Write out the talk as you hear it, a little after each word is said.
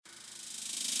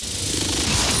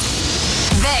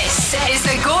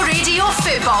is the Go Radio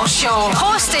Football Show,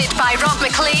 hosted by Rob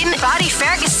Maclean, Barry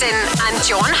Ferguson and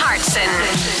John Hartson.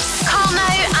 Call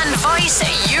now and voice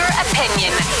your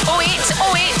opinion.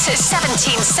 0808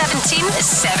 17 17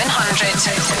 700.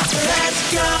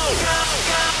 Let's go!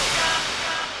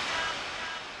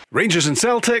 Rangers and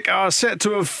Celtic are set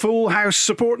to have full house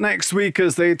support next week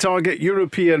as they target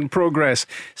European progress.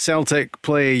 Celtic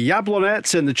play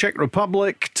Jablonec in the Czech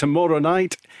Republic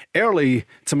early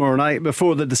tomorrow night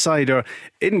before the decider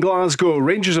in Glasgow.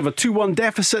 Rangers have a 2-1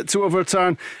 deficit to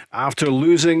overturn after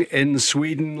losing in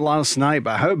Sweden last night.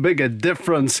 But how big a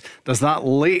difference does that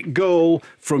late goal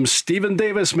from Stephen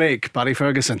Davis make, Barry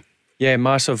Ferguson? Yeah,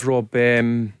 massive, Rob.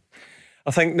 I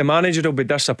think the manager will be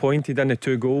disappointed in the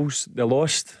 2 goals they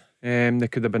lost. They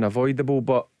could have been avoidable,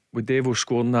 but with Devo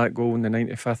scoring that goal in the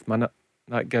 95th minute,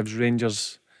 that gives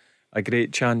Rangers a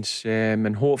great chance.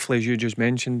 And hopefully, as you just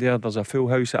mentioned there's a full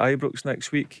house at Ibrox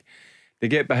next week. They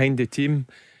get behind the team,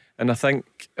 and I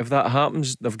think if that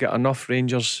happens, they've got enough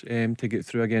Rangers to get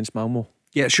through against Malmo.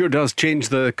 Yeah, it sure does change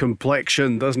the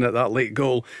complexion, doesn't it? That late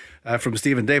goal from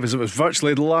Stephen Davis. It was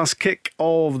virtually the last kick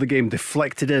of the game,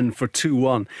 deflected in for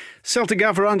 2-1. Celtic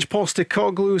avalanche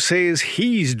Postecoglou says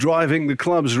he's driving the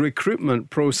club's recruitment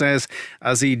process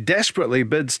as he desperately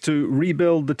bids to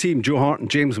rebuild the team. Joe Hart and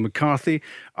James McCarthy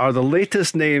are the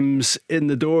latest names in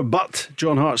the door, but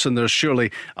John Hartson, there's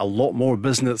surely a lot more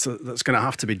business that's going to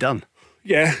have to be done.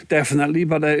 Yeah, definitely.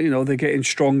 But they're getting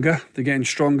stronger. They're getting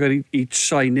stronger each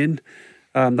signing.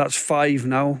 That's 5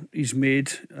 now he's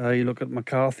made. You look at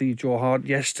McCarthy, Joe Hart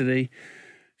yesterday,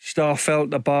 Starfelt,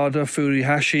 Abada,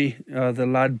 Furihashi, the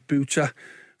lad Buta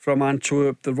from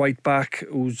Antwerp, the right back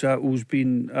who's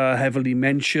been heavily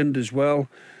mentioned as well.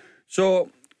 So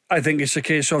I think it's a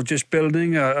case of just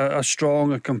building a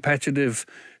strong, a competitive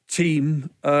team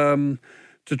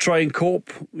to try and cope,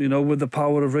 with the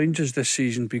power of Rangers this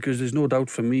season, because there's no doubt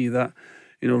for me that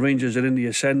Rangers are in the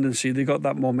ascendancy. They got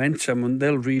that momentum and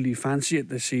they'll really fancy it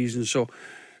this season. So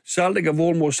Celtic have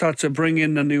almost had to bring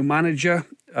in a new manager,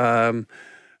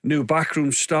 new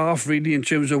backroom staff, really, in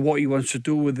terms of what he wants to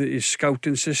do with his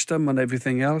scouting system and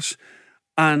everything else.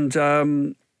 And,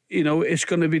 it's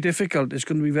going to be difficult. It's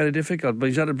going to be very difficult. But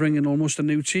he's had to bring in almost a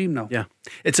new team now. Yeah.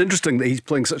 It's interesting that he's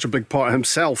playing such a big part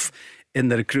himself in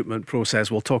the recruitment process.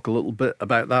 We'll talk a little bit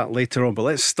about that later on. But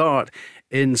let's start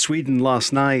in Sweden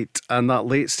last night and that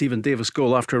late Stephen Davis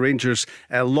goal after Rangers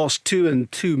lost 2 in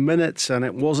 2 minutes, and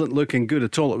it wasn't looking good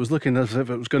at all. It was looking as if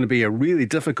it was going to be a really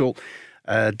difficult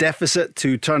deficit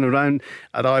to turn around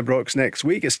at Ibrox next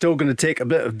week. It's still going to take a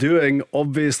bit of doing,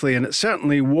 obviously, and it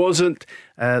certainly wasn't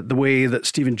the way that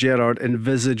Steven Gerrard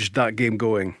envisaged that game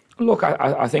going. Look,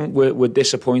 I think we're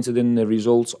disappointed in the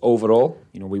results overall.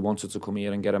 We wanted to come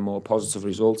here and get a more positive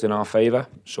result in our favour.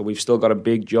 So we've still got a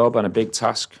big job and a big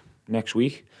task next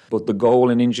week. But the goal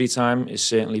in injury time is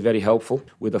certainly very helpful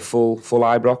with a full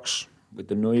Ibrox, with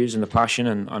the noise and the passion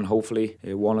and hopefully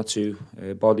 1 or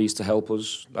 2 bodies to help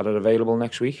us that are available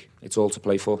next week. It's all to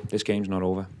play for. This game's not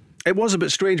over. It was a bit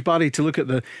strange, Barry, to look at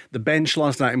the bench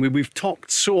last night. And we've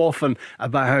talked so often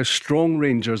about how strong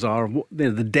Rangers are,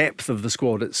 the depth of the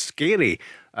squad. It's scary.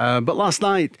 But last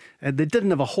night, they didn't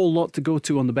have a whole lot to go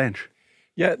to on the bench.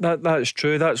 Yeah, that's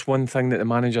true. That's one thing that the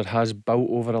manager has built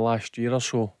over the last year or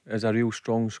so, is a real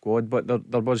strong squad. But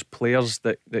there was players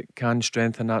that can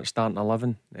strengthen that starting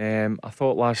 11. I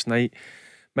thought last night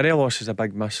Morelos is a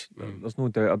big miss. There's no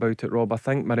doubt about it, Rob. I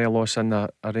think Morelos in a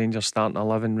Rangers starting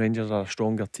 11. Rangers are a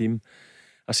stronger team.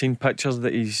 I've seen pictures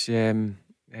that he's training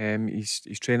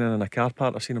in a car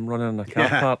park. I've seen him running in a car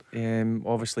park.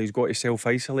 Obviously he's got to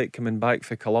self-isolate coming back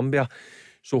for Colombia.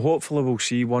 So hopefully we'll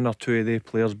see 1 or 2 of their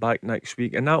players back next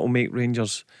week, and that will make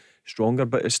Rangers stronger.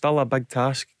 But it's still a big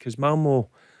task, because Malmo,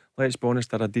 let's be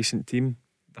honest, they're a decent team.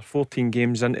 They're 14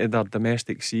 games into their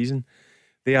domestic season.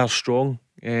 They are strong,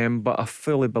 but I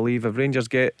fully believe if Rangers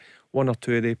get 1 or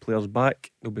 2 of their players back,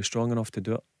 they'll be strong enough to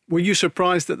do it. Were you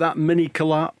surprised at that mini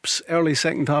collapse early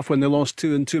second half when they lost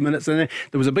 2 in 2 minutes? And then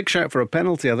there was a big shout for a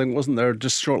penalty, I think, wasn't there,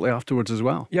 just shortly afterwards as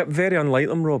well? Yeah, very unlike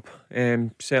them, Rob.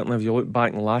 Certainly if you look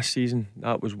back in last season,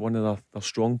 that was one of their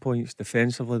strong points.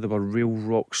 Defensively, they were real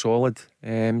rock solid.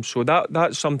 So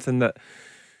that's something that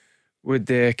would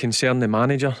concern the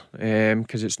manager,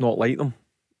 because it's not like them.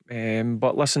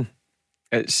 But listen,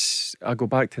 I go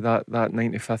back to that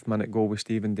 95th minute goal with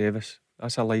Stephen Davis.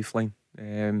 That's a lifeline.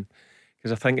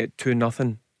 Because I think at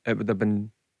 2-0 it would have been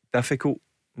difficult.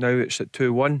 Now it's at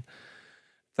 2-1. I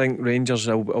think Rangers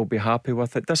will be happy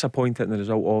with it. Disappointed in the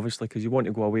result, obviously, because you want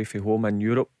to go away from home in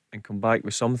Europe and come back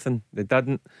with something. They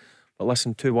didn't. But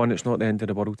listen, 2-1, it's not the end of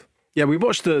the world. Yeah, we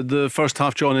watched the first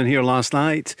half, John, in here last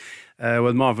night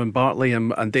with Marvin Bartley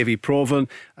and Davy Provan,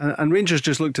 and Rangers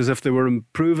just looked as if they were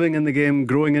improving in the game,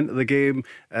 growing into the game,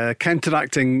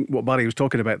 counteracting what Barry was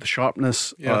talking about, the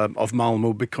sharpness of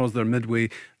Malmo, because they're midway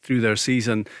through their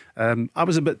season. I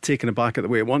was a bit taken aback at the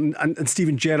way it went, and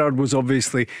Stephen Gerrard was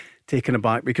obviously taken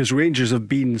aback because Rangers have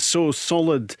been so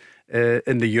solid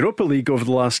in the Europa League over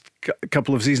the last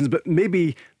couple of seasons, but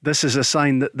maybe this is a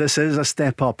sign that this is a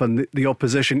step up, and the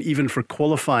opposition, even for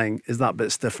qualifying, is that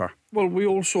bit stiffer. Well, we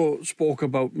also spoke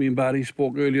about, me and Barry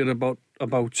spoke earlier about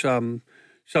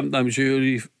sometimes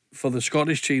early for the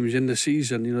Scottish teams in the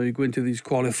season. You know, you go into these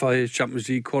qualifiers, Champions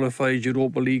League qualifiers,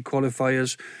 Europa League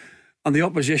qualifiers, and the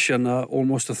opposition are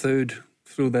almost a third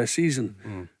through their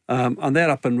season, and they're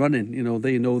up and running. You know,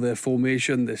 they know their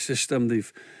formation, their system.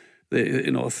 They've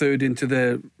a third into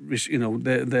their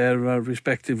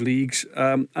respective leagues,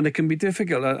 and it can be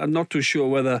difficult. I'm not too sure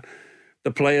whether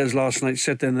the players last night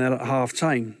sat in there at half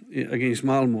time against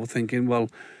Malmo thinking, well,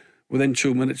 within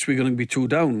 2 minutes we're going to be 2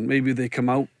 down. Maybe they come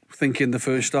out thinking the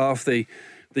first half they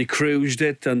cruised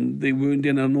it and they weren't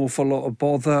in an awful lot of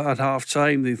bother at half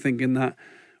time. They're thinking that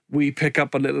we pick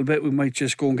up a little bit, we might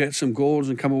just go and get some goals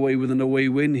and come away with an away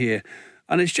win here.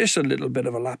 And it's just a little bit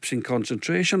of a lapse in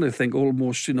concentration. I think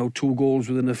almost 2 goals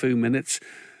within a few minutes,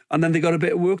 and then they got a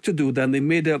bit of work to do. Then they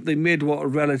made what a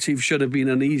relative should have been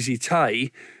an easy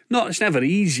tie. It's never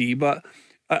easy, but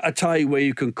a tie where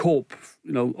you can cope.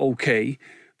 Okay.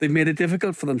 They've made it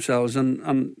difficult for themselves,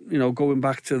 and going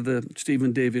back to the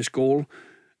Stephen Davis goal,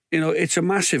 it's a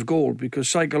massive goal because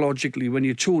psychologically, when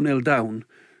you're 2-0 down,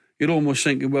 you're almost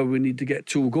thinking, well, we need to get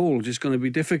 2 goals. It's going to be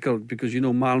difficult because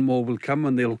Malmo will come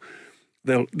and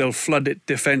they'll flood it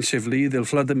defensively. They'll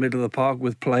flood the middle of the park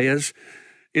with players,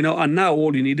 and now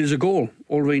all you need is a goal.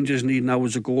 All Rangers need now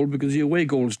is a goal because the away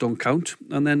goals don't count.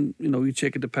 And then, you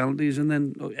take it to penalties and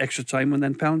then extra time and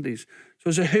then penalties. So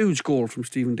it's a huge goal from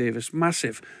Stephen Davis,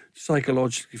 massive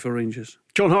psychologically for Rangers.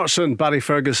 John Hartson, Barry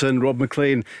Ferguson, Rob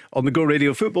Maclean on the Go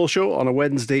Radio Football Show on a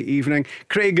Wednesday evening.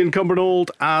 Craig in Cumbernauld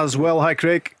as well. Hi,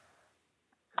 Craig.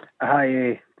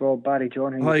 Hi, Rob, Barry,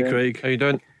 John. Hi, Craig. How you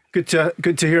doing? Good to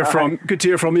hear from. Good to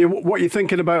hear from you. What are you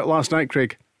thinking about last night,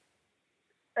 Craig?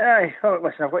 Listen,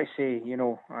 I've got to say,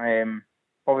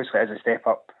 obviously as a step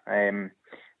up, being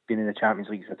in the Champions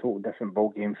League is a total different ball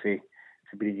game for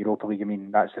being in Europa League. I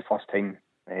mean, that's the first time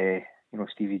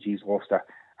Stevie G's lost a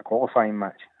qualifying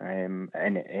match in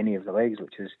any of the legs,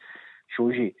 which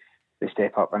shows you the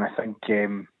step up. And I think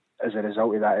as a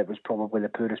result of that, it was probably the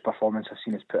poorest performance I've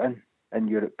seen us put in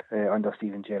Europe under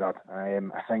Stephen Gerrard. I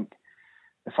think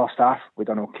the first half we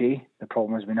done okay. The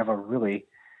problem is we never really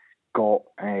got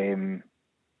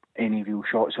any real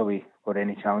shots away or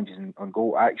any challenges on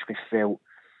goal. I actually felt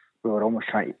we were almost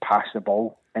trying to pass the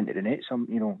ball into the net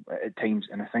at times,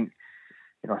 and I think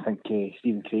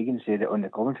Stephen Craigan said it on the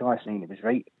commentary last night, and it was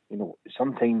right.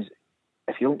 Sometimes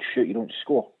if you don't shoot, you don't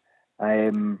score.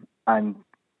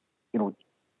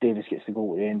 Davis gets the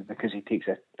goal at the end because he takes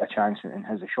a chance and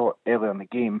has a shot earlier in the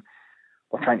game.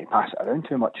 We're trying to pass it around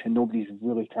too much, and nobody's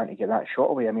really trying to get that shot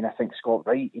away. I mean, I think Scott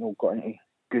Wright, got into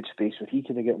good space where he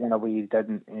could have got one away. He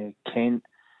didn't. Kent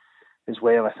as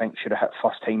well, I think, should have hit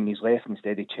first time he's left.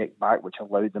 Instead, he checked back, which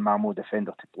allowed the Malmo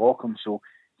defender to block him. So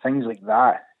things like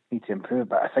that need to improve.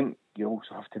 But I think you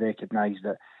also have to recognise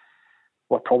that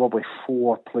we're probably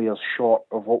 4 players short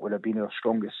of what would have been our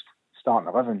strongest starting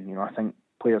 11. I think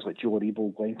players like Joe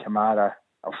Aribo, Glenn Kamara,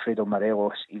 Alfredo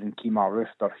Morelos, even Kemar Roof,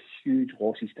 are huge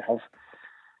losses to have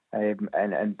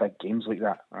in big games like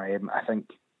that. I think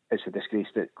it's a disgrace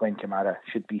that Glenn Kamara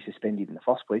should be suspended in the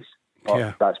first place,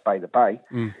 but that's by the by.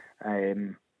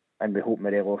 And we hope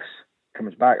Morelos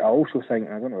comes back. I also think,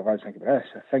 and I don't know if I was thinking about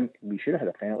this, I think we should have had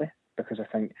a penalty, because I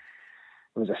think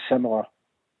there was a similar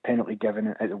penalty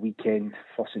given at the weekend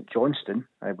for St Johnstone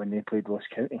when they played Ross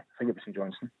County. I think it was St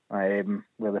Johnstone,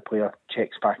 where the player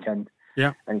checks back in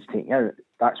and he's taken out.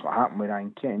 That's what happened with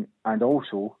Ryan Kent. And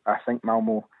also, I think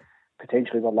Malmo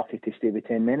potentially were lucky to stay with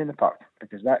 10 men in the park,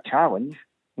 because that challenge,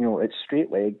 it's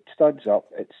straight leg, studs up,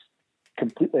 it's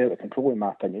completely out of control in my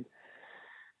opinion.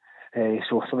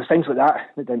 So there's things like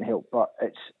that didn't help, but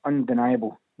it's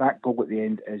undeniable. That goal at the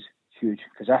end is huge,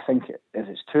 because I think if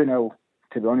it's 2-0,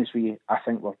 to be honest with you, I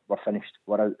think we're finished.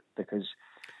 We're out, because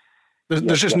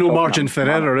there's just no margin for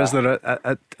error, is there?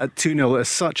 At 2-0,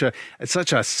 it's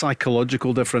such a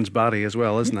psychological difference, Barry, as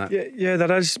well, isn't it? Yeah,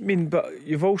 there is. But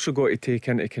you've also got to take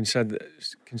into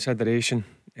consideration.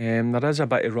 There is a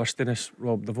bit of rustiness,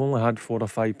 Rob. They've only had 4 or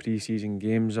 5 pre-season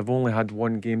games. They've only had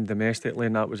 1 game domestically,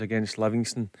 and that was against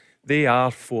Livingston. They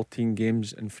are 14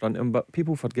 games in front of them, but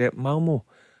people forget Malmo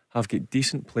have got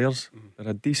decent players.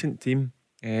 They're a decent team.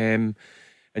 And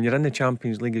you're in the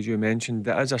Champions League, as you mentioned.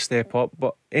 That is a step up,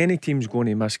 but any team's going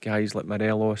to miss guys like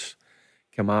Morelos,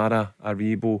 Kamara,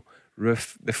 Aribo,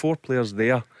 Roof. The 4 players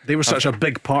there, they were such a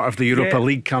big part of the Europa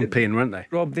League campaign, weren't they?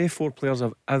 Rob, they 4 players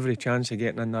have every chance of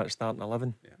getting in that starting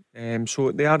 11.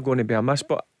 So they are going to be a miss,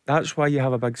 but that's why you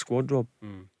have a big squad, Rob.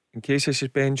 In case of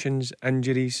suspensions,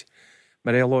 injuries.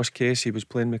 Morelos' case, he was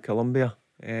playing with Colombia.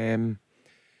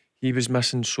 He was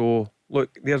missing, so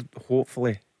look, they're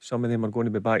hopefully some of them are going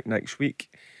to be back next week.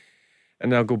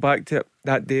 And I'll go back to it,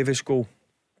 that Davis goal.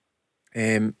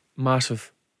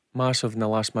 Massive in the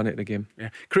last minute of the game.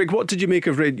 Craig, what did you make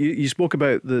of Red? You spoke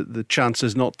about the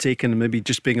chances not taken and maybe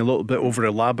just being a little bit over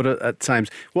elaborate at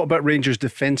times. What about Rangers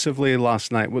defensively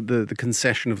last night with the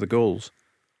concession of the goals?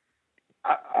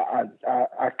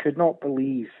 I could not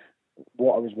believe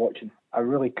what I was watching. I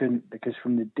really couldn't, because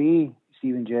from the day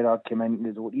Steven Gerrard came in,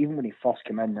 even when he first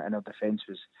came in, and our defence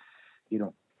was,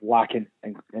 lacking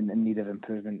and in need of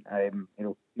improvement.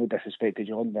 No disrespect to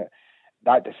John, but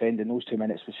that defending, those 2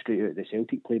 minutes was straight out of the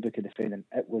Celtic playbook of defending.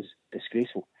 It was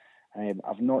disgraceful.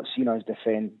 I've not seen us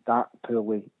defend that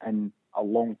poorly in a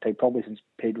long time, probably since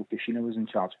Pedro Caixinha was in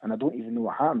charge, and I don't even know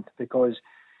what happened, because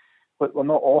we're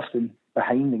not often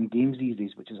behind in games these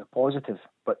days, which is a positive,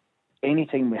 but any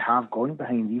time we have gone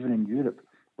behind, even in Europe,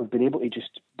 we've been able to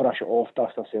just brush it off,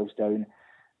 dust ourselves down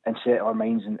and set our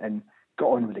minds and get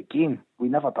on with the game. We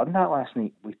never done that last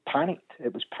night. We panicked.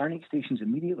 It was panic stations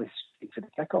immediately for the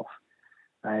kickoff.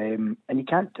 And you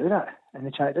can't do that in the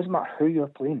It doesn't matter who you're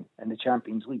playing in the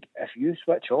Champions League. If you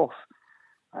switch off,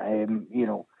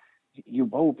 you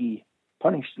will be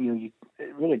punished. It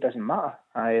really doesn't matter.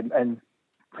 And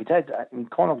we did.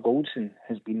 Connor Goldson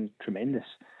has been tremendous.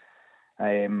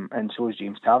 And so is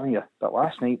James Tavernier. But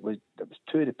last night was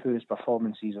 2 of the poorest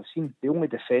performances I've seen. The only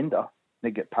defender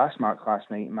that got pass mark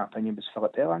last night, in my opinion, was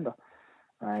Philip Elander.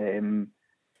 The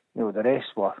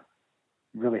rest were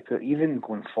really poor. Even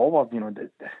going forward,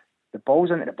 the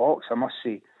balls into the box, I must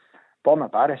say,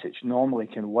 Borna Barisic normally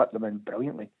can whip them in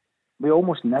brilliantly. We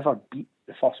almost never beat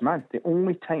the first man. The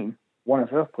only time one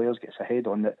of our players gets ahead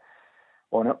on it,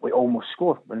 we almost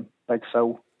score when Big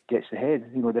Phil gets the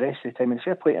head. The rest of the time, and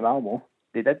fair play to Malmo,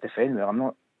 they did defend well. I'm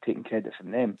not taking credit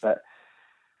from them, but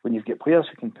when you've got players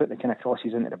who can put the kind of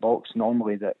crosses into the box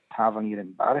normally that Tavernier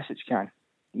and Barisic can,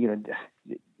 you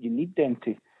need them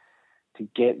to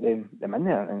get them in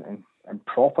there and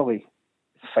properly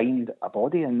find a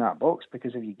body in that box,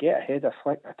 because if you get a head, a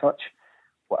flick, a touch,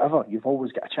 whatever, you've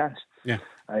always got a chance.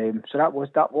 So that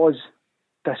was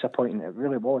disappointing. It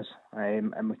really was,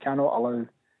 and we cannot allow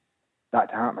that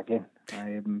to happen again.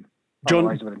 John,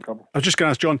 we're in trouble. I was just going to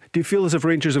ask John, do you feel as if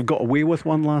Rangers have got away with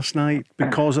one last night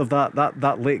because of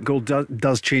that late goal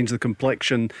does change the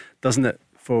complexion, doesn't it,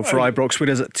 for Ibrox?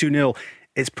 Whereas at 2-0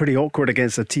 it's pretty awkward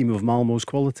against a team of Malmo's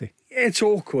quality. It's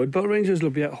awkward, but Rangers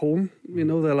will be at home.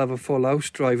 They'll have a full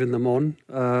house driving them on.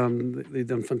 They've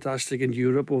done fantastic in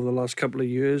Europe over the last couple of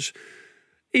years.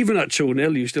 Even at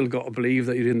 2-0 you still got to believe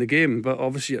that you're in the game, but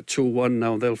obviously at 2-1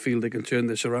 now they'll feel they can turn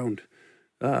this around.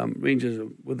 Rangers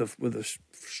with the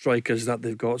strikers that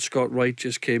they've got. Scott Wright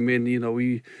just came in.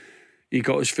 He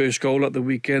got his first goal at the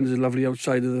weekend. It's a lovely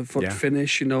outside of the foot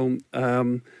finish.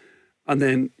 And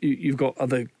then you've got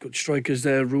other good strikers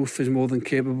there. Roof is more than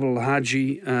capable.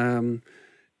 Hadji.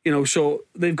 So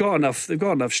they've got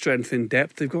enough strength in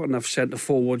depth. They've got enough centre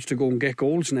forwards to go and get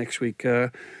goals next week.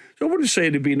 So I wouldn't say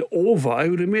they've been over. I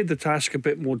would have made the task a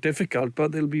bit more difficult,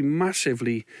 but they'll be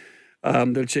massively.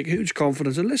 They'll take huge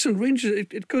confidence. And listen, Rangers,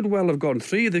 it could well have gone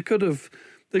 3. They could have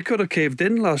caved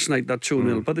in last night, that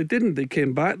 2-0, but they didn't. They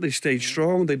came back, they stayed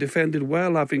strong, they defended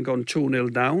well, having gone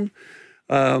 2-0 down.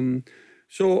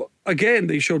 So again,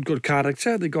 they showed good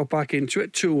character. They got back into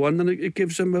it 2-1, and it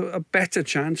gives them a better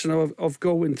chance of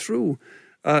going through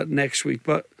next week.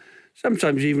 But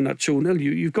sometimes even at 2-0,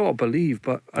 you've got to believe.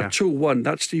 But at 2-1,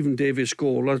 that Stephen Davis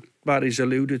goal, as Barry's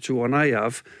alluded to, and I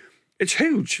have, it's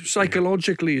huge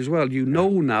psychologically as well.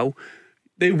 Now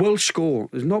they will score.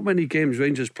 There's not many games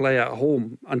Rangers play at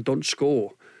home and don't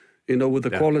score, with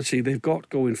the quality they've got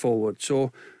going forward.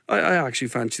 So I actually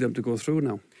fancy them to go through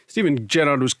now. Steven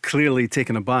Gerrard was clearly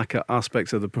taken aback at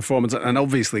aspects of the performance and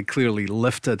obviously clearly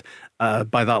lifted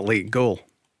by that late goal.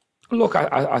 Look,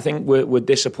 I think we're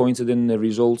disappointed in the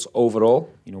results overall.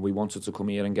 We wanted to come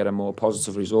here and get a more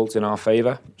positive result in our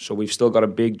favour. So we've still got a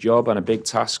big job and a big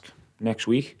task next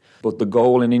week. But the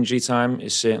goal in injury time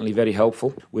is certainly very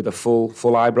helpful with a full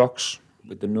Ibrox,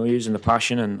 with the noise and the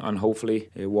passion and hopefully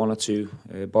 1 or 2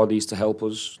 bodies to help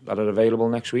us that are available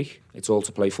next week. It's all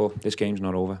to play for. This game's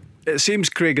not over. It seems,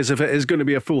 Craig, as if it is going to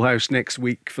be a full house next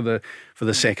week for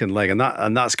the second leg, and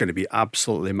that's going to be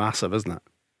absolutely massive, isn't it?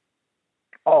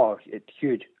 it's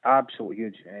huge, absolutely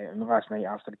huge. And last night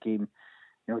after the game,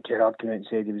 Gerrard came out and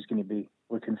said he was going to be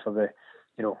looking for the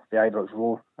Ibrox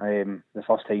role. The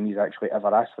first time he's actually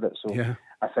ever asked for it. So yeah.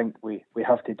 I think we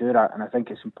have to do that, and I think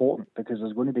it's important because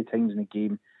there's going to be times in the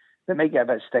game that might get a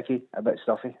bit sticky, a bit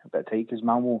stuffy, a bit tight. Because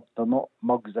Malmo, they're not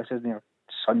mugs. This isn't your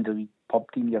Sunday league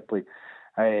pub team you're playing.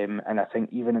 And I think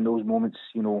even in those moments,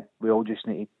 we all just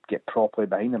need to get properly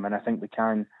behind them, and I think we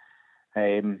can,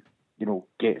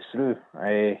 get through.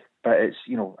 But it's,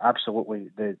 absolutely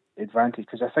the advantage,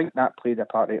 because I think that played a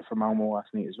part of it for Malmo last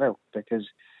night as well, because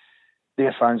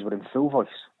their fans were in full voice,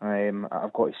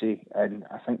 I've got to say, and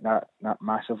I think that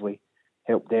massively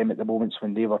helped them at the moments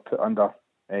when they were put under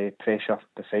pressure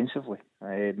defensively,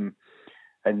 and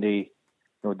they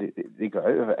got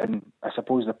out of it. And I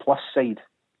suppose the plus side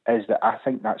is that I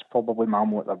think that's probably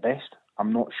Malmo at their best.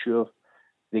 I'm not sure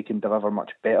they can deliver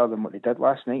much better than what they did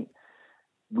last night.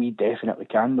 We definitely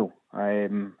can, though,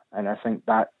 and I think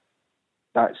that's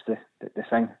the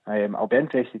thing. I'll be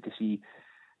interested to see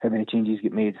how many changes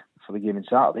get made for the game on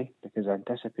Saturday, because I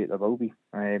anticipate there will be.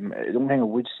 The only thing I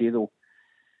would say, though,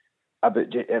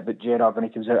 about Gerrard when he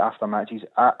comes out after matches,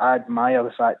 I admire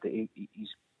the fact that he's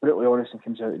brutally honest and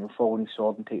comes out and he'll fall on his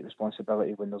sword and take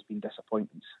responsibility when there's been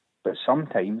disappointments. But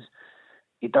sometimes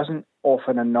he doesn't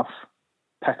often enough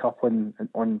pick up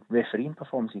on refereeing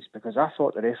performances, because I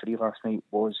thought the referee last night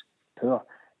was poor.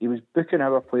 He was booking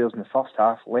our players in the first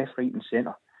half, left, right and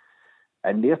centre,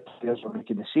 and their players were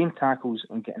making the same tackles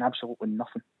and getting absolutely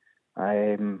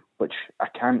nothing, which I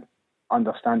can't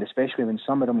understand, especially when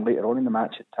some of them later on in the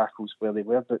match had tackles where they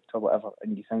were booked or whatever,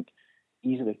 and you think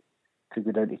easily could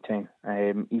go down to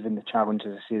 10. Even the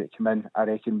challenges, I say, that come in, I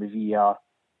reckon with VAR,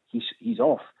 he's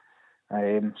off.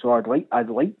 So I'd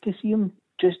like to see him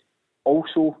just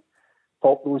also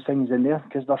pop those things in there,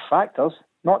 because they're factors,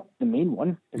 not the main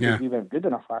one, because we weren't good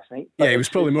enough last night. Yeah, he was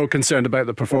probably more concerned about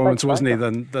the performance, wasn't he,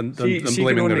 than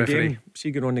blaming the referee.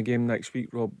 See, going on the game next week,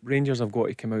 Rob, Rangers have got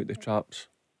to come out the traps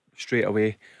straight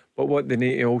away. But what they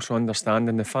need to also understand,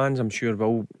 and the fans I'm sure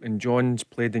will, and John's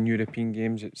played in European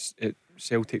games at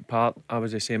Celtic Park, I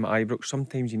was the same at Ibrox,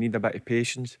 sometimes you need a bit of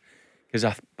patience, because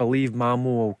I believe Malmo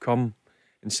will come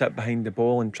and sit behind the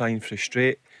ball and try and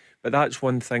frustrate. But that's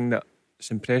one thing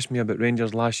that's impressed me about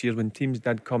Rangers last year. When teams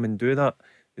did come and do that,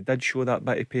 they did show that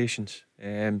bit of patience,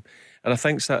 and I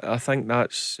think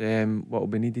that's what will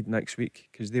be needed next week,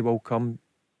 because they will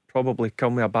probably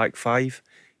come with a back five.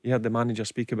 You heard the manager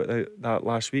speak about that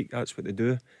last week. That's what they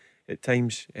do at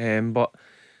times, but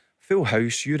full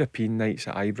house European nights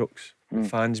at Ibrox,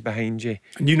 fans behind you,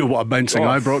 and you know what a bouncing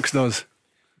Ibrox does.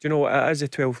 Do you know what, it is a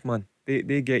 12th man.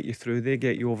 They get you through, they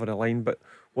get you over the line. But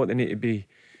what they need to be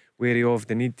wary of,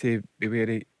 they need to be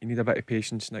wary, you need a bit of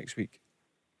patience next week.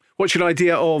 What's your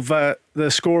idea of the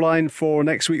scoreline for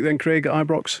next week then, Craig, at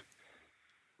Ibrox?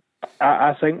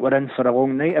 I think we're in for a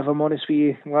long night, if I'm honest with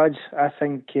you, lads. I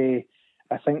think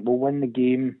we'll win the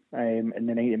game in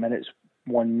the 90 minutes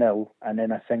 1-0, and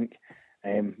then I think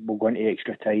we'll go into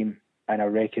extra time, and I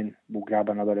reckon we'll grab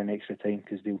another in extra time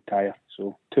because they'll tire.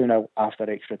 So 2-0 after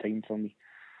extra time for me.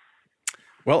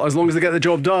 Well, as long as they get the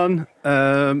job done.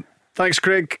 Thanks,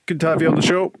 Craig. Good to have you on the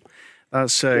show.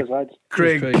 That's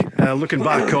Craig. Looking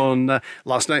back on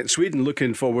last night in Sweden,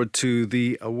 looking forward to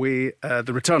the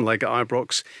return leg at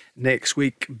Ibrox next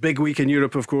week. Big week in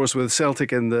Europe, of course, with Celtic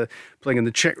playing in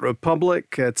the Czech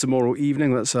Republic tomorrow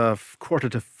evening. That's a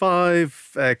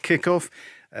 4:45 kickoff.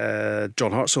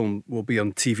 John Hartson will be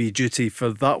on TV duty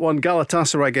for that one.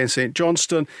 Galatasaray against St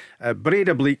Johnstone,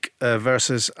 Breidablik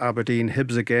versus Aberdeen,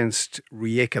 Hibs against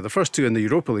Rijeka. The first two in the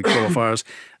Europa League qualifiers,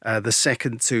 the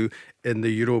second two in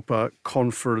the Europa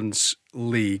Conference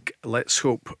League. Let's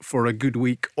hope for a good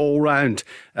week all round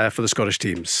for the Scottish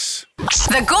teams.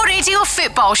 The Go Radio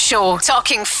Football Show,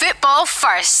 talking football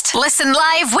first. Listen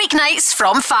live weeknights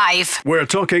from 5. We're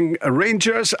talking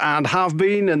Rangers and have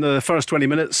been in the first 20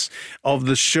 minutes of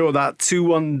the show. That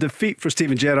 2-1 defeat for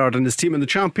Steven Gerrard and his team in the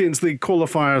Champions League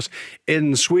qualifiers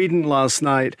in Sweden last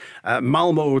night.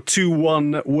 Malmo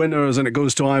 2-1 winners, and it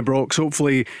goes to Ibrox,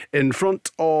 hopefully in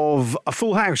front of a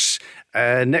full house.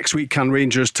 Next week, can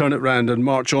Rangers turn it round and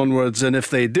march onwards? And if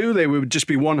they do, they would just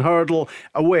be one hurdle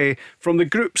away from the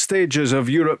group stages of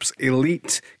Europe's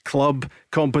elite club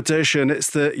competition. It's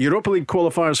the Europa League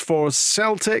qualifiers for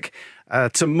Celtic.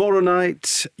 Tomorrow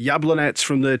night, Jablonec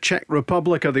from the Czech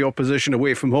Republic are the opposition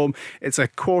away from home. It's a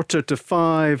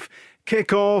 4:45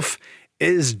 kickoff.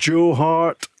 Is Joe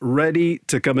Hart ready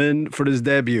to come in for his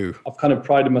debut? I've kind of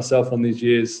prided myself on these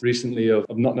years recently of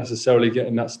not necessarily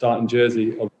getting that starting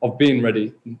jersey, of being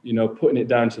ready, putting it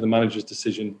down to the manager's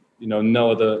decision,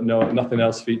 nothing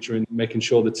else featuring, making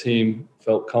sure the team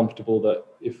felt comfortable that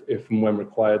if and when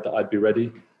required, that I'd be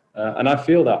ready. And I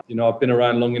feel that. I've been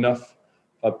around long enough.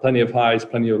 I've had plenty of highs,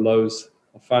 plenty of lows.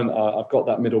 I found that I've got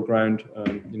that middle ground.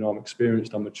 I'm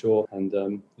experienced, I'm mature, and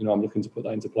I'm looking to put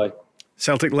that into play.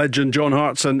 Celtic legend John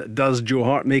Hartson. Does Joe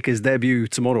Hart make his debut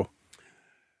tomorrow?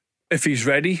 If he's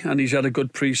ready and he's had a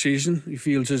good pre-season, he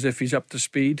feels as if he's up to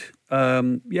speed.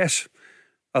 Yes,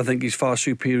 I think he's far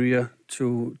superior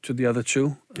to the other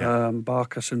two,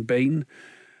 Barkas and Bain.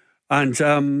 And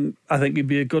I think it'd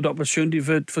be a good opportunity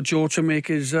for Joe to make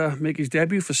his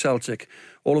debut for Celtic.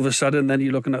 All of a sudden, then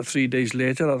you're looking at 3 days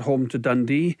later at home to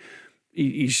Dundee.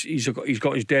 He's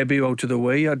got his debut out of the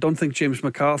way. I don't think James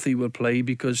McCarthy will play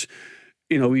because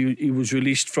he was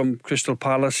released from Crystal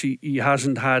Palace. He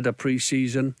hasn't had a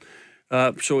pre-season,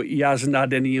 so he hasn't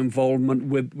had any involvement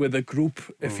with a group,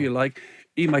 if you like.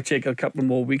 He might take a couple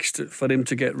more weeks for him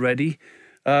to get ready.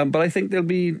 But I think there'll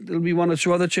be one or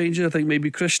two other changes. I think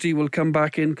maybe Christie will come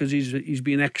back in because he's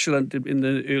been excellent in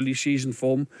the early season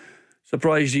form.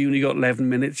 Surprised he only got 11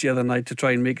 minutes the other night to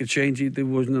try and make a change. There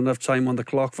wasn't enough time on the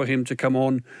clock for him to come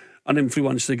on and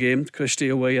influence the game. Christie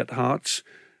away at Hearts.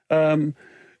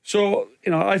 So,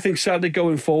 I think Celtic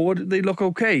going forward, they look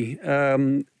okay.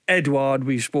 Edouard,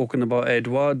 we've spoken about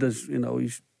Edouard.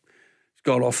 He's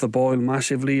got off the boil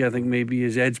massively. I think maybe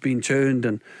his head's been turned.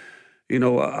 And,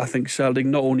 I think Celtic,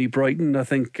 not only Brighton, I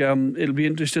think it'll be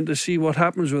interesting to see what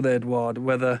happens with Edouard.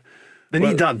 Whether they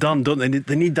need that done, don't they?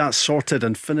 They need that sorted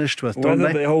and finished with, don't they?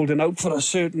 Whether they're holding out for a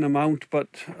certain amount, but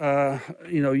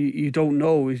you don't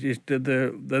know.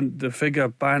 The figure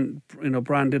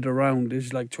branded around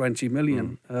is like 20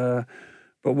 million.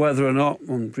 But whether or not,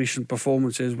 on recent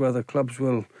performances, whether clubs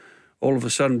will all of a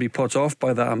sudden be put off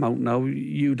by that amount now,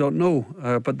 you don't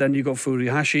know. But then you got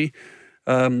Furuhashi,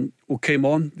 who came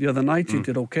on the other night. He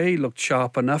did okay, looked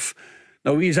sharp enough.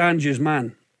 Now he's Ange's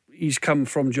man. He's come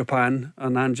from Japan,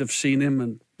 and Ange have seen him.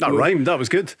 And that rhymed. That was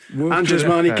good. Ange's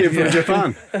man, he came from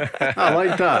Japan. I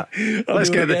like that.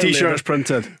 Let's get the t-shirts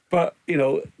printed. But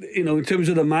in terms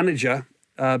of the manager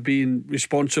being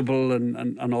responsible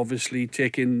and obviously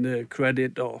taking the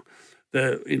credit or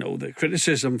the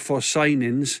criticism for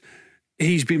signings,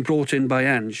 he's been brought in by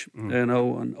Ange. And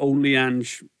only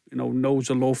Ange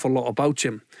knows an awful lot about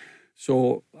him.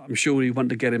 So I'm sure he wanted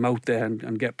to get him out there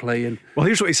and get playing. Well,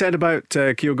 here's what he said about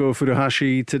Kyogo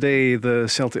Furuhashi today, the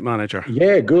Celtic manager.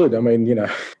 Yeah, good. I mean,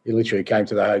 he literally came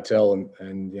to the hotel and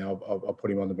I put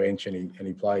him on the bench and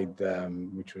he played,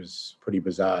 which was pretty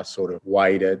bizarre sort of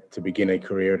way to begin a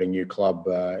career at a new club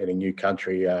in a new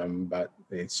country. But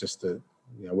it's just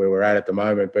where we're at the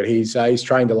moment. But he's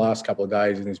trained the last couple of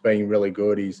days and he's been really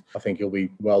good. I think he'll be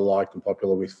well liked and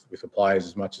popular with the players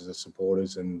as much as the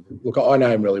supporters. And look, I know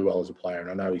him really well as a player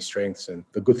and I know his strengths. And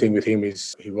the good thing with him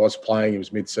is he was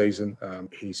mid-season.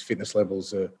 His fitness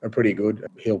levels are pretty good.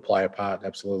 He'll play a part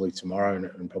absolutely tomorrow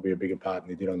and probably a bigger part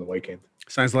than he did on the weekend.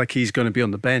 Sounds like he's going to be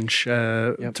on the bench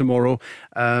tomorrow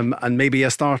and maybe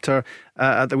a starter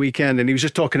at the weekend. And he was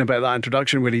just talking about that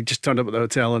introduction where he just turned up at the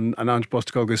hotel and Ange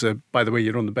Postecoglou said, by the way,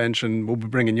 you're on the bench and we'll be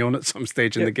bringing you on at some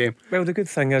stage in the game. Well, the good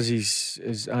thing is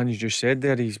as Ange just said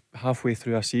there, he's halfway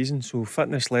through a season, so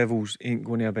fitness levels ain't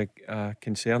going to be a big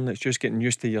concern. It's just getting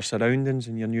used to your surroundings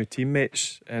and your new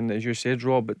teammates. And as you said,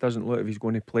 Rob, it doesn't look if he's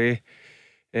going to play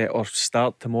or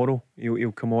start tomorrow.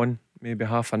 He'll come on maybe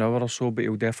half an hour or so, but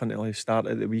he'll definitely start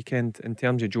at the weekend. In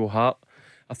terms of Joe Hart,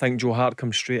 I think Joe Hart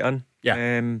comes straight in.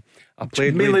 I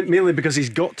played mainly because he's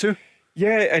got to.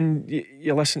 Yeah, and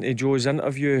you listen to Joe's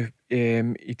interview.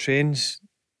 He trains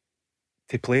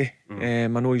to play. I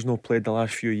know he's not played the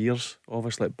last few years,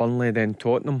 obviously at Burnley, then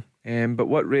Tottenham. But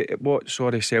what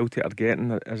Celtic are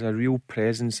getting is a real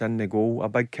presence in the goal, a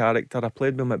big character. I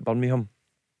played with him at Birmingham,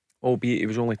 albeit he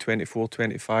was only 24,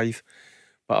 25.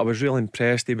 But I was really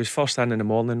impressed. He was first in the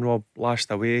morning, Rob,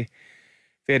 last away.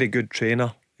 Very good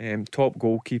trainer, top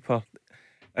goalkeeper.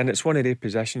 And it's one of the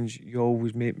positions you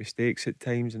always make mistakes at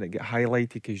times and it get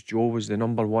highlighted because Joe was the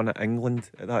number one at England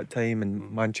at that time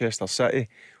and Manchester City,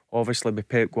 obviously with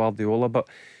Pep Guardiola. But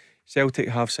Celtic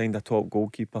have signed a top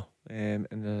goalkeeper. And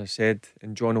as I said,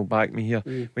 and John will back me here,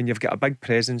 when you've got a big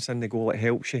presence in the goal, it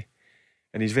helps you.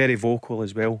 And he's very vocal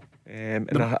as well.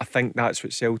 I think that's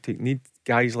what Celtic need,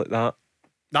 guys like that.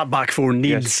 That back four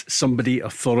needs somebody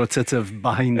authoritative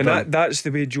behind them. And that's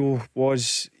the way Joe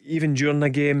was, even during the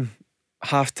game,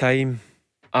 half time,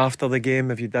 after the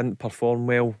game, if you didn't perform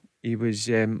well, he was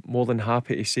more than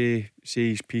happy to say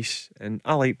his piece. And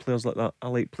I like players like that. I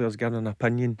like players giving an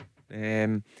opinion.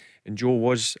 And Joe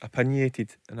was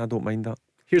opinionated, and I don't mind that.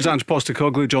 Here's Ange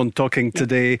Postecoglou, John, talking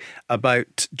today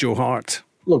about Joe Hart.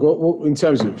 Look, well, in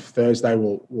terms of Thursday,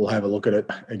 we'll have a look at it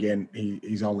again.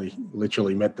 He's only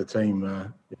literally met the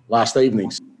team last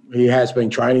evening. He has been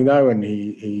training though, and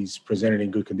he's presented in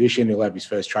good condition. He'll have his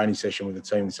first training session with the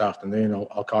team this afternoon.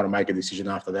 I'll kind of make a decision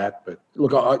after that. But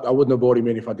look, I wouldn't have brought him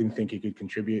in if I didn't think he could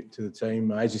contribute to the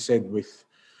team. As you said, with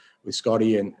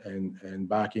Scotty and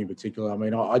Barkey in particular. I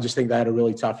mean, I just think they had a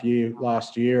really tough year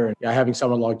last year, and having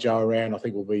someone like Joe around, I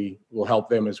think will help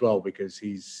them as well, because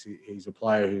he's a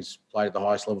player who's played at the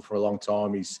highest level for a long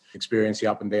time. He's experienced the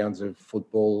up and downs of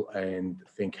football, and I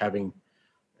think having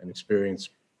an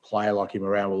experienced player like him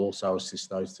around will also assist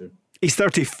those two. He's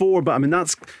 34, but I mean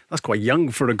that's quite young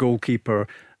for a goalkeeper.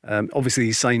 Obviously,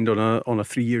 he signed on a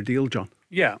 3-year deal, John.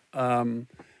 Yeah,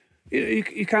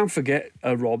 you can't forget,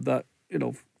 Rob, that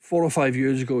 4 or 5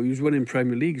 years ago he was winning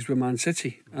Premier Leagues with Man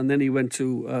City, and then he went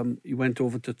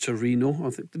over to Torino.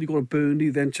 I think, did he go to Burnley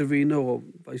then Torino? Or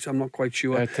I'm not quite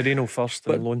sure. Torino first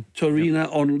on loan.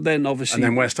 Torino then obviously, and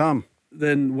then West Ham.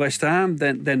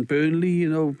 Then Burnley,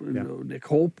 Nick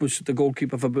Hope was the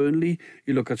goalkeeper for Burnley.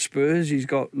 You look at Spurs, he's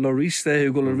got Lloris there,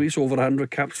 Hugo Lloris, over 100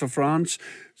 caps for France.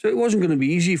 So it wasn't going to be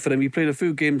easy for him. He played a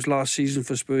few games last season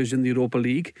for Spurs in the Europa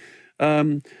League.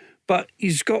 But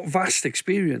he's got vast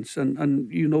experience,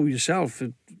 and yourself,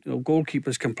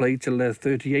 goalkeepers can play till they're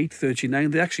 38,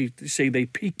 39. They actually say they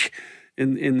peak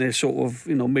in their sort of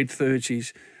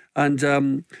mid-30s.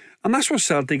 And that's what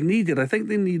Celtic needed. I think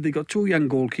they got 2 young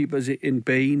goalkeepers in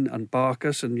Bain and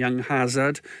Barkas and young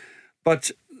Hazard,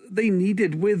 but they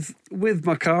needed with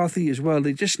McCarthy as well.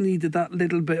 They just needed that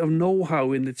little bit of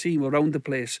know-how in the team around the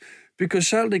place, because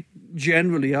Celtic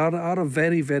generally are a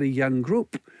very, very young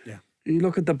group. Yeah, you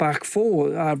look at the back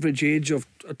four, average age of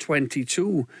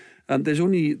 22, and there's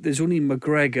only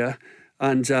McGregor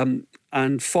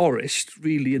and Forrest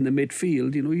really in the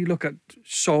midfield. You look at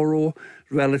Sorrow,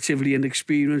 relatively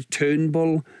inexperienced,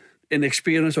 Turnbull,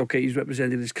 inexperienced. Okay, he's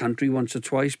represented his country once or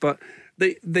twice, but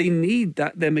they need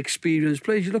them experienced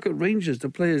players. You look at Rangers, the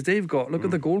players they've got. Look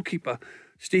at the goalkeeper,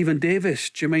 Stephen Davis,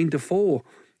 Jermaine Defoe.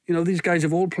 These guys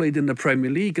have all played in the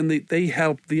Premier League, and they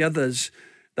help the others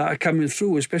that are coming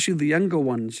through, especially the younger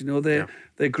ones.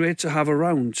 They're great to have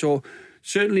around. So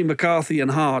certainly McCarthy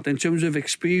and Hart, in terms of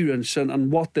experience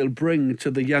and what they'll bring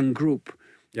to the young group,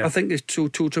 I think there's two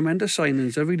tremendous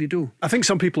signings. I really do. I think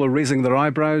some people are raising their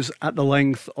eyebrows at the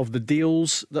length of the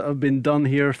deals that have been done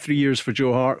here. 3 years for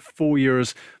Joe Hart, 4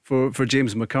 years for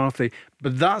James McCarthy.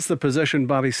 But that's the position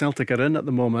Barry Celtic are in at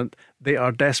the moment. They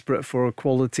are desperate for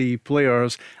quality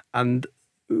players, and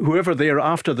whoever they are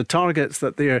after, the targets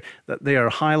that they are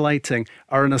highlighting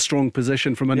are in a strong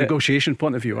position from a negotiation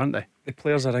point of view, aren't they? The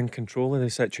players are in control of the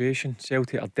situation.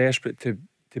 Celtic are desperate to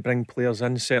bring players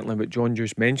in, certainly what John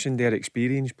just mentioned, they're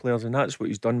experienced players, and that's what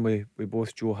he's done with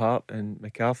both Joe Hart and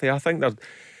McCarthy. I think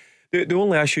the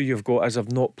only issue you've got is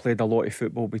I've not played a lot of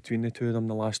football between the two of them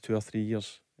the last 2 or 3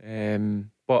 years,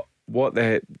 but what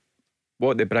they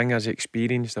bring is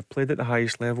experience. They've played at the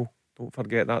highest level, don't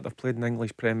forget that. They've played in the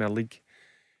English Premier League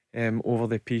over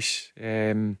the piece,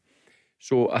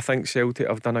 so I think Celtic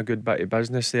have done a good bit of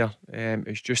business there.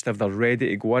 It's just if they're ready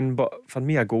to go in. But for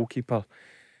me, a goalkeeper,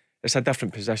 it's a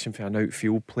different position for an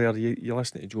outfield player. You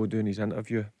listen to Joe doing his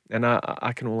interview, and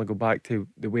I can only go back to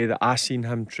the way that I seen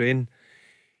him train.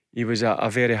 He was a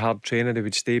very hard trainer. He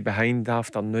would stay behind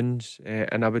afternoons,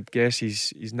 and I would guess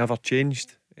he's never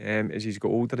changed as he's got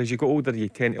older. As you get older, you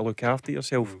tend to look after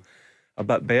yourself a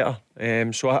bit better.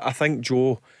 So I think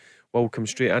Joe will come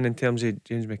straight in terms of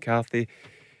James McCarthy.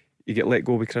 You get let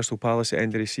go with Crystal Palace at the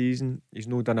end of the season. He's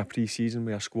not done a pre-season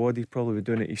with a squad. He's probably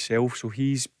doing it himself, so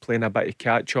he's playing a bit of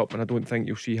catch up, and I don't think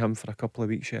you'll see him for a couple of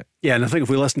weeks yet. Yeah, and I think if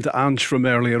we listen to Ange from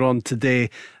earlier on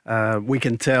today, we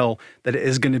can tell that it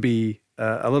is going to be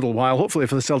a little while, hopefully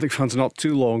for the Celtic fans not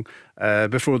too long,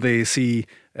 before they see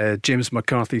James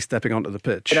McCarthy stepping onto the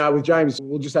pitch. With James,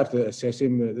 we'll just have to assess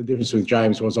him. The difference with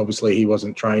James was obviously he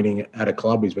wasn't training at a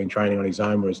club. He's been training on his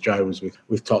own, whereas Joe was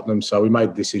with Tottenham. So we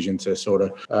made the decision to sort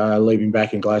of leave him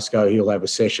back in Glasgow. He'll have a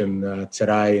session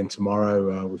today and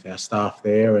tomorrow with our staff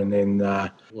there, and then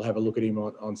we'll have a look at him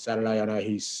on Saturday. I know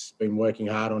he's been working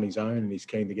hard on his own and he's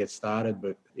keen to get started,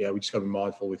 but we just got to be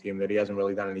mindful with him that he hasn't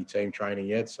really done any team training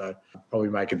yet. So probably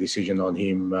make a decision on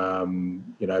him,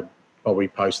 probably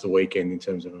post the weekend in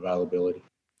terms of availability.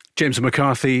 James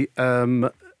McCarthy,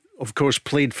 of course,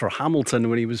 played for Hamilton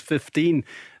when he was 15.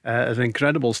 An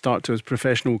incredible start to his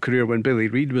professional career when Billy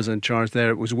Reid was in charge there.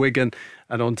 It was Wigan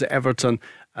and on to Everton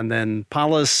and then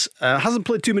Palace. Hasn't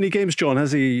played too many games, John,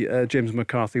 has he, James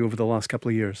McCarthy, over the last couple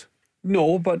of years?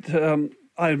 No, but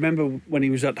I remember when he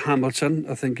was at Hamilton,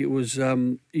 I think it was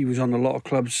he was on a lot of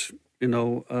clubs'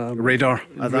 radar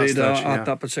at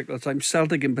that particular time.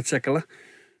 Celtic in particular,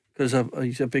 because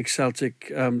he's a big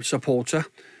Celtic supporter.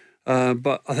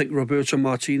 But I think Roberto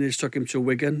Martinez took him to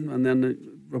Wigan, and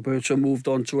then Roberto moved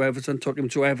on to Everton, took him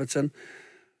to Everton.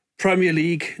 Premier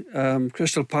League,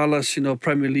 Crystal Palace,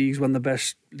 Premier League's one of the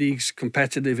best leagues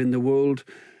competitive in the world.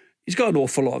 He's got an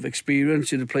awful lot of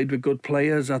experience. He'd played with good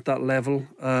players at that level.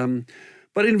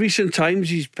 But in recent times,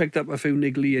 he's picked up a few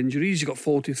niggly injuries. He's got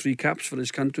 43 caps for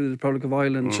his country, the Republic of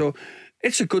Ireland. So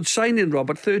it's a good signing,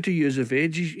 Rob. At 30 years of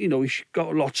age, he's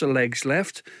got lots of legs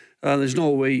left. There's no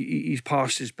way he's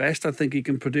past his best. I think he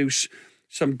can produce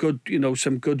some good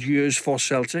years for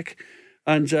Celtic.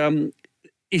 And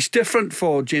it's different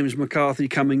for James McCarthy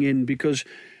coming in because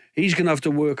he's going to have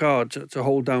to work hard to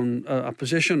hold down a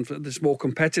position that's more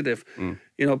competitive.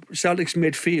 Celtic's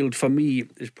midfield, for me,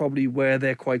 is probably where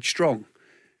they're quite strong.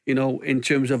 In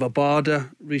terms of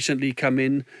Abada, recently come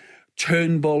in,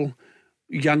 Turnbull,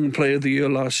 young player of the year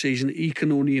last season. He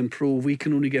can only improve. He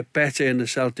can only get better in the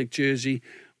Celtic jersey.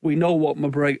 We know what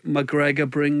McGregor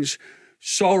brings.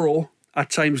 Sorrow, at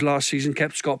times last season,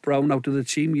 kept Scott Brown out of the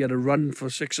team. He had a run for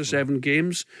 6 or 7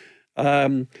 games.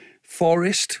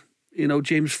 Forrest,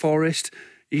 James Forrest,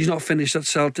 he's not finished at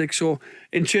Celtic. So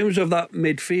in terms of that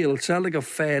midfield, Celtic are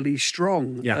fairly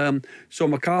strong. So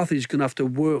McCarthy's going to have to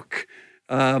work.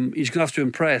 He's going to have to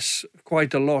impress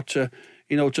quite a lot to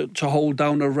hold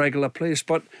down a regular place.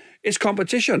 But it's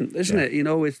competition, isn't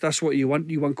it? That's what you want.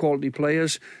 You want quality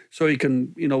players, so you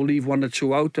can, leave 1 or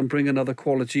 2 out and bring another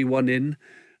quality one in.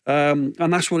 And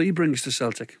that's what he brings to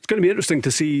Celtic. It's going to be interesting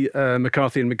to see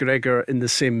McCarthy and McGregor in the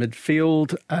same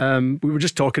midfield. We were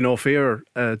just talking off air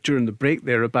during the break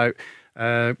there about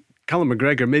Callum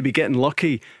McGregor maybe getting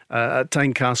lucky at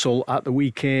Tynecastle at the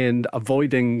weekend,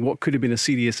 avoiding what could have been a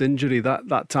serious injury,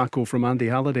 that tackle from Andy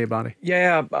Halliday, Barry.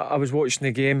 Yeah, I was watching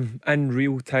the game in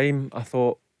real time. I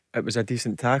thought it was a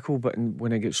decent tackle, but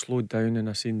when I get slowed down and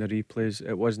I seen the replays,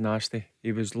 it was nasty.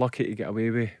 He was lucky to get away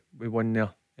with one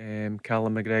there,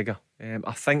 Callum McGregor.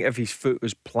 I think if his foot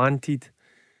was planted,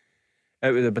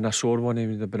 it would have been a sore one. He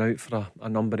would have been out for a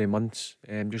number of months.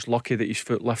 Just lucky that his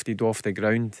foot lifted off the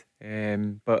ground.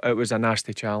 But it was a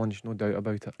nasty challenge, no doubt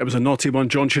about it. It was a naughty one,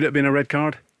 John. Should it have been a red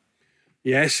card?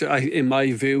 Yes, in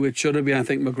my view, it should have been. I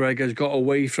think McGregor's got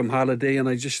away from Halliday, and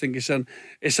I just think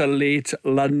it's a late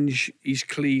lunge. He's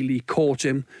clearly caught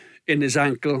him in his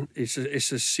ankle. It's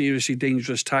a seriously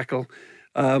dangerous tackle.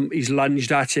 He's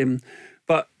lunged at him,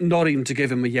 but not even to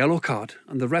give him a yellow card.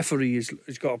 And the referee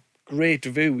has got a great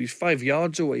view. He's 5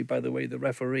 yards away, by the way, the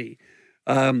referee.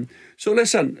 So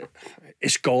listen,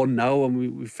 it's gone now,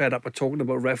 and we're fed up with talking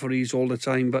about referees all the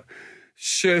time, but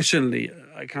certainly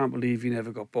I can't believe he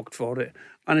never got booked for it,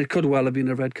 and it could well have been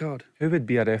a red card. Who would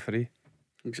be a referee?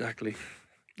 Exactly.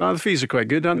 The fees are quite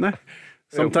good, aren't they?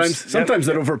 Sometimes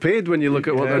they're overpaid when you look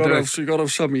at what they're doing. You've got to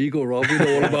have some ego, Rob. We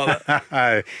know all about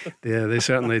it. Yeah, they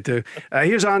certainly do.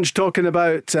 Here's Ange talking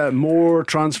about more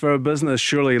transfer business.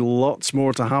 Surely lots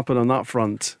more to happen on that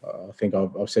front. I think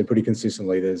I've said pretty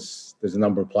consistently there's a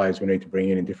number of players we need to bring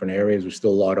in different areas. We're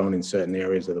still light on in certain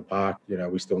areas of the park.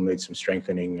 We still need some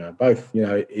strengthening, both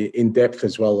in depth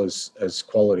as well as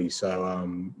quality.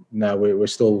 So we're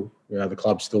still. The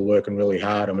club's still working really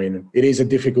hard. I mean, it is a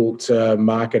difficult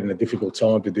market and a difficult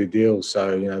time to do deals.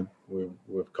 So,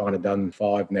 we've kind of done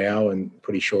 5 now in a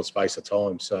pretty short space of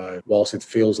time. So whilst it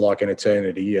feels like an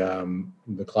eternity,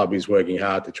 the club is working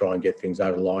hard to try and get things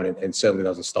over the line, and certainly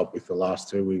doesn't stop with the last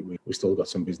 2. We still got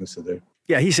some business to do.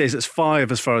 Yeah, he says it's 5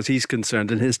 as far as he's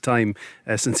concerned in his time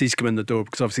since he's come in the door,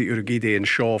 because obviously Urugide and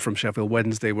Shaw from Sheffield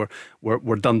Wednesday were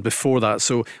done before that.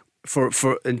 So For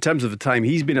in terms of the time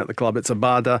he's been at the club, it's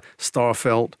Abada,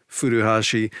 Starfelt,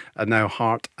 Furuhashi, and now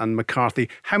Hart and McCarthy.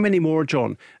 How many more,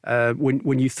 John?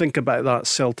 When you think about that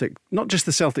Celtic, not just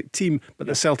the Celtic team, but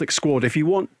the Celtic squad, if you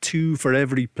want 2 for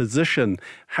every position,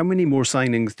 how many more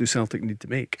signings do Celtic need to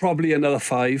make? Probably another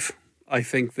 5. I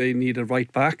think they need a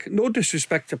right back. No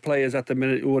disrespect to players at the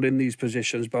minute who are in these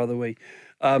positions, by the way.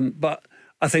 But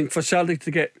I think for Celtic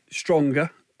to get stronger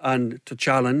and to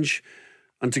challenge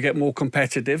and to get more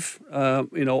competitive,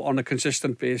 on a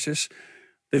consistent basis,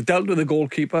 they've dealt with a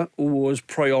goalkeeper who was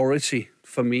priority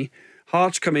for me.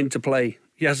 Hart's come into play.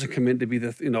 He hasn't come in to be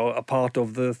a part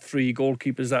of the 3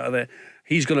 goalkeepers that are there.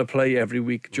 He's going to play every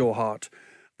week, Joe Hart.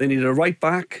 They need a right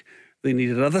back. They need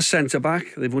another centre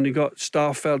back. They've only got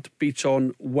Starfelt,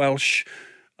 Beaton, Welsh.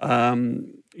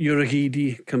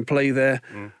 Urugide can play there.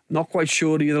 Not quite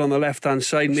sure either on the left hand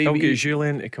side. Still get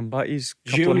Julien to come back. He's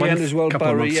Julien as well,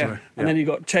 Barry. Yeah. And then you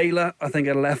got Taylor. I think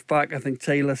a left back. I think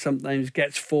Taylor sometimes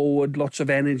gets forward, lots of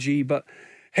energy, but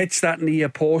hits that near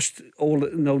post,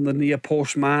 the near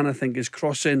post man, I think his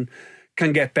crossing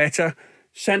can get better.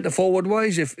 Centre forward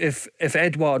wise, if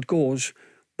Edouard goes,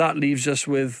 that leaves us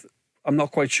with, I'm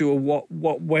not quite sure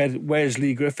where's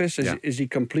Lee Griffiths. Is he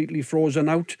completely frozen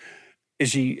out?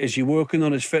 Is he working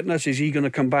on his fitness? Is he going to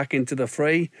come back into the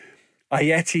fray?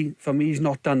 Ayeti, for me, he's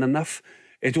not done enough.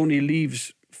 It only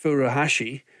leaves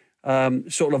Furuhashi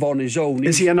sort of on his own.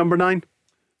 Is he a number 9?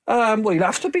 Well, he'll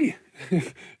have to be.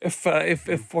 if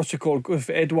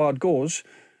Edouard goes,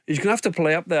 he's going to have to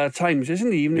play up there at times,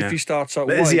 isn't he? Even if he starts out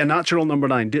wide. Is he a natural number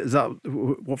 9? Is that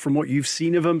from what you've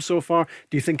seen of him so far?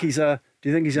 Do you think he's a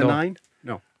 9?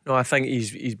 No, I think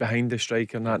he's behind the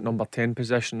striker in that number 10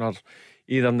 position, or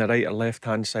either on the right or left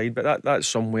hand side. But that's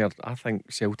somewhere I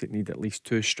think Celtic need at least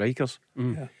 2 strikers.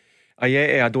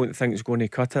 Ayeti, I don't think is going to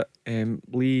cut it.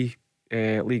 Lee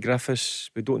Griffiths,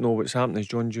 we don't know what's happened, as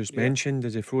John just mentioned.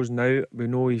 Is he frozen out? We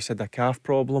know he's had a calf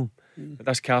problem, but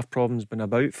this calf problem's been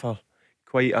about for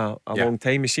quite a long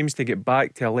time. He seems to get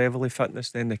back to a level of fitness,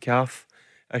 then the calf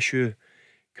issue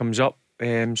comes up.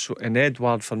 And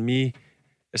Edouard, for me,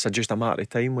 it's just a matter of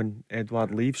time when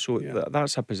Edouard leaves. So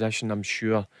that's a position I'm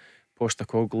sure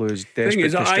Postecoglou is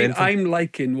desperate to strengthen. I'm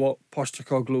liking what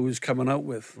Postecoglou is coming out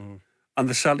with. And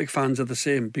the Celtic fans are the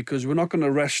same, because we're not going to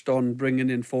rest on bringing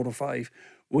in 4 or 5.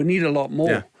 We need a lot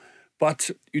more. But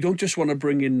you don't just want to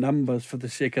bring in numbers for the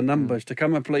sake of numbers. To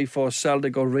come and play for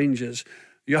Celtic or Rangers,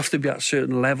 you have to be at a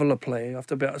certain level of play. You have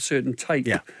to be at a certain type.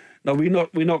 Now we're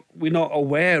not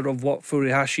aware of what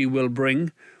Furuhashi will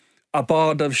bring.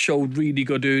 Abad have showed really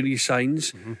good early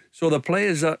signs. So the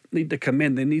players that need to come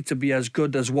in, they need to be as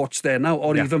good as what's there now,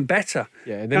 or even better.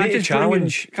 They need a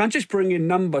challenge. Can't just bring in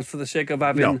numbers for the sake of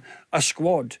having a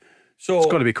squad. So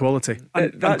it's got to be quality.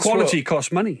 And quality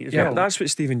costs money as well. That's what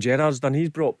Stephen Gerrard's done. He's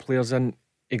brought players in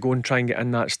to go and try and get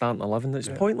in that starting 11. It's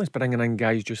pointless bringing in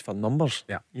guys just for numbers.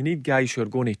 You need guys who are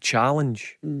going to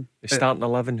challenge the starting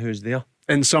 11 who's there.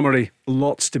 In summary,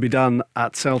 lots to be done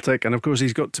at Celtic, and of course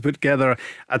he's got to put together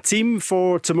a team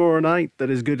for tomorrow night that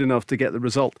is good enough to get the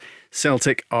result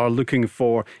Celtic are looking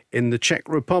for in the Czech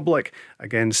Republic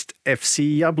against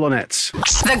FC Jablonec.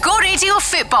 The Go Radio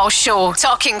Football Show,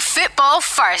 talking football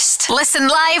first. Listen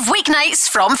live weeknights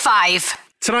from 5.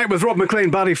 Tonight with Rob Maclean,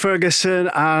 Barry Ferguson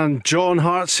and John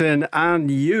Hartson,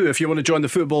 and you, if you want to join the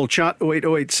football chat,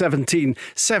 0808 17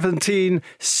 17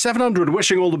 700.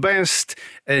 Wishing all the best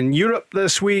in Europe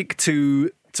this week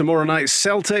to tomorrow night's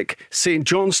Celtic, St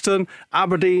Johnstone,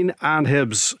 Aberdeen and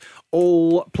Hibs,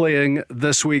 all playing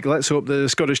this week. Let's hope the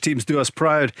Scottish teams do us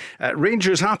proud.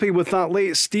 Rangers happy with that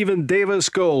late Stephen Davis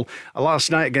goal last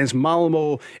night against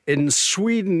Malmo in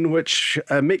Sweden, which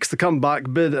makes the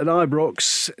comeback bid at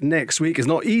Ibrox next week. It's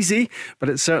not easy, but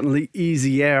it's certainly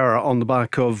easier on the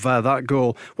back of that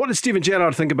goal. What did Stephen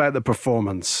Gerrard think about the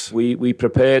performance? We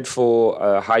prepared for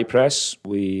a high press.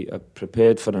 We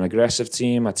prepared for an aggressive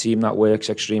team, a team that works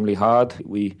extremely hard.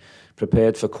 We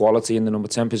prepared for quality in the number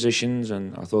 10 positions,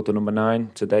 and I thought the number 9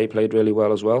 today played really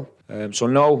well as well.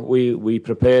 We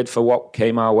prepared for what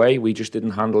came our way. We just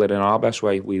didn't handle it in our best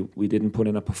way. We didn't put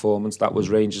in a performance that was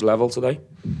Rangers level today.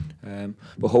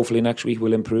 But hopefully next week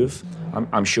we'll improve.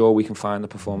 I'm sure we can find the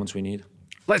performance we need.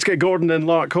 Let's get Gordon and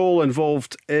Lark Hall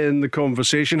involved in the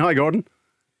conversation. Hi, Gordon.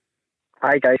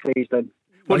 Hi, guys. How you doing?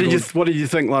 What did you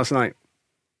think last night?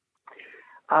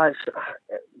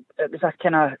 It was a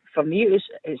kind of, for me,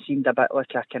 it seemed a bit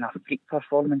like a kind of freak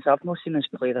performance. I've not seen us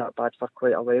play that bad for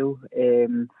quite a while.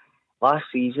 Last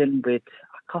season, with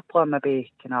a couple of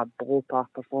maybe kind of blow-par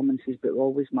performances, but we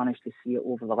always managed to see it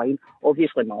over the line.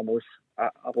 Obviously, Malmo's a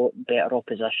lot better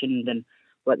opposition than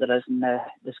what there is in the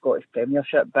Scottish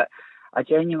Premiership, but I'm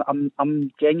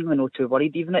genuinely not too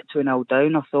worried. Even at 2-0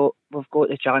 down, I thought we've got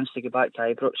the chance to get back to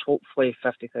Ibrox. Hopefully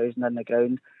 50,000 in the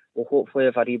ground. We'll hopefully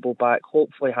have Aribo back.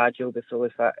 Hopefully Hadji will be fully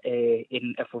fit.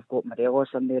 If we've got Morelos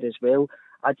in there as well,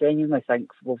 I genuinely think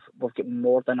we've got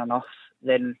more than enough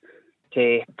then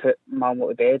to put Malmo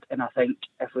to bed. And I think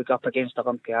if we go up against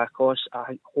Olympiacos,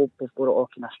 I hope we've got it all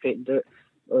kind of straightened out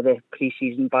with the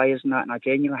pre-season buyers and that. And I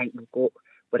genuinely think we've got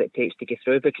what it takes to get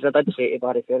through, because I did say to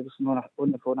Barry Ferguson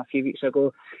on the phone a few weeks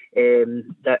ago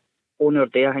that on our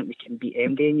day I think we can beat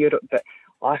MD in Europe, but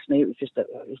last night it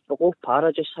was below par.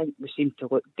 I just think we seemed to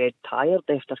look dead tired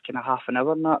after kind of half an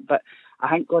hour and that. But I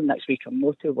think going next week I'm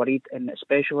not too worried, and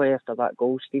especially after that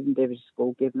goal, Stephen Davis'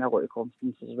 goal gave me a lot of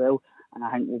confidence as well, and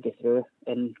I think we'll get through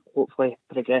and hopefully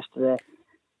progress to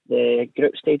the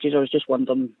group stages. I was just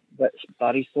wondering what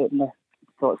Barry's thoughts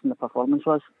on the performance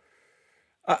was.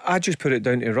 I just put it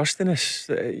down to rustiness.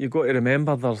 You've got to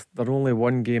remember they're only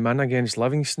one game in against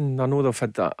Livingston. I know they've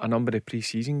had a number of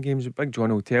pre-season games, but Big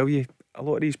John will tell you a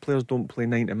lot of these players don't play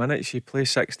 90 minutes. You play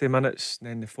 60 minutes,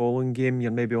 then the following game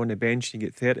you're maybe on the bench and you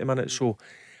get 30 minutes. So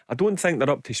I don't think they're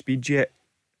up to speed yet.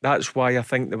 That's why I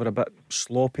think they were a bit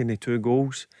sloppy in the 2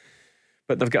 goals.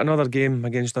 But they've got another game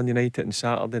against Dundee United on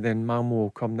Saturday, then Malmo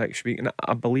will come next week, and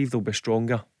I believe they'll be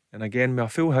stronger. And again, with a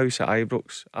full house at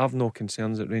Ibrox, I've no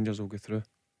concerns that Rangers will go through.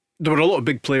 There were a lot of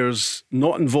big players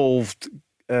not involved,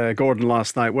 Gordon,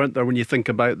 last night, weren't there, when you think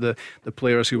about the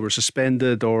players who were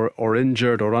suspended or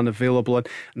injured or unavailable, and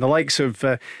the likes of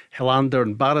Hilander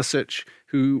and Barisic,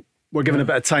 who were given a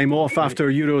bit of time off after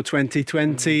Euro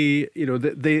 2020. You know,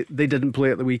 they didn't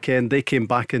play at the weekend. They came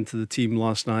back into the team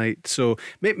last night. So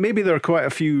maybe there are quite a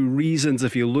few reasons,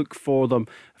 if you look for them,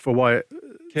 for why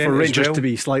Kent for Rangers well to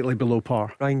be slightly below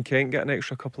par. Ryan Kent get an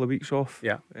extra couple of weeks off.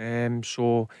 Yeah.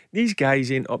 So these guys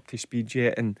ain't up to speed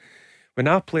yet. And when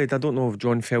I played, I don't know if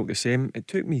John felt the same. It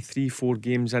took me 3-4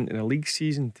 games into the league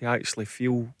season to actually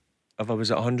feel if I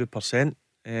was at 100%.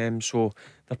 So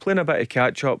they're playing a bit of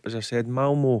catch up. As I said,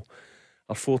 Malmo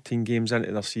are 14 games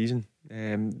into their season.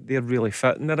 They're really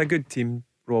fit and they're a good team,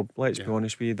 Rob. Let's be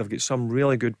honest with you. They've got some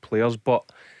really good players. But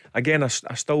again, I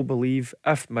still believe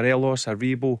if Morelos,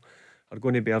 Aribo are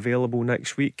going to be available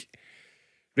next week,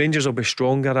 Rangers will be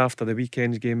stronger after the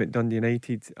weekend's game at Dundee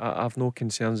United. I have no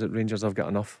concerns that Rangers have got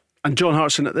enough. And John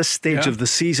Hartson, at this stage of the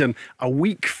season, a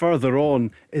week further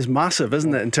on is massive,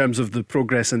 isn't it, in terms of the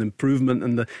progress and improvement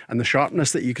and the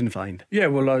sharpness that you can find? Yeah,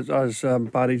 well, as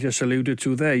Barry just alluded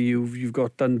to there, you've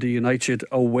got Dundee United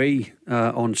away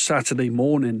on Saturday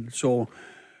morning. So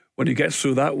when you get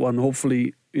through that one,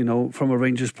 hopefully, you know, from a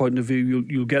Rangers point of view,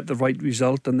 you'll get the right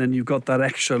result, and then you've got that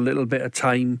extra little bit of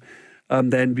time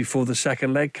then before the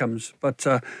second leg comes. But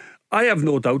I have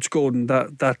no doubts, Gordon,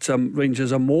 that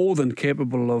Rangers are more than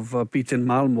capable of beating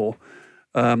Malmo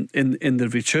in the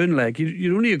return leg.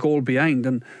 You're only a goal behind,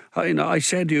 and I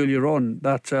said earlier on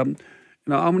that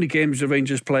how many games the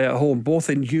Rangers play at home, both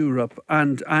in Europe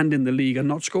and in the league, and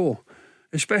not score,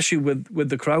 especially with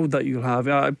the crowd that you'll have.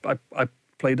 I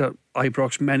played at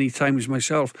Ibrox many times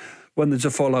myself. When there's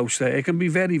a full house there, it can be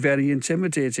very, very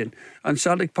intimidating. And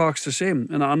Celtic Park's the same.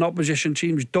 And opposition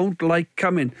teams don't like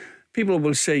coming. People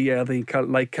will say, yeah, they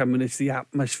can't like coming, it's the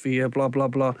atmosphere, blah, blah,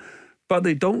 blah. But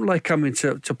they don't like coming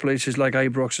to places like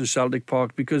Ibrox and Celtic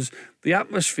Park because the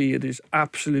atmosphere is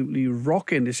absolutely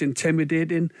rocking. It's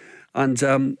intimidating. And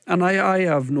I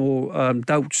have no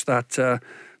doubts that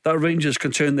Rangers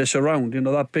can turn this around. You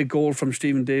know, that big goal from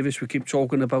Stephen Davis, we keep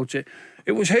talking about it.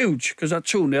 It was huge because at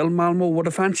 2-0, Malmo would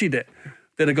have fancied it.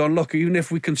 They'd have gone, look, even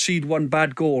if we concede one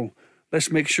bad goal, let's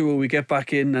make sure we get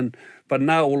back in. But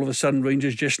now all of a sudden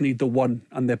Rangers just need the one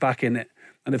and they're back in it.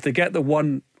 And if they get the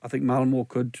one, I think Malmo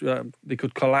could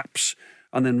collapse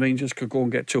and then Rangers could go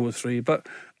and get 2 or 3. But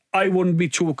I wouldn't be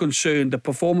too concerned. The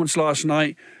performance last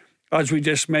night, as we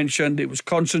just mentioned, it was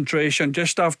concentration.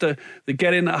 Just after they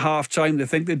get in at half time, they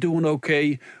think they're doing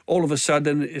okay. All of a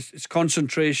sudden, it's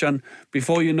concentration.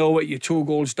 Before you know it, you're 2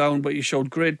 goals down, but you showed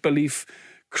great belief,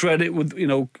 credit with,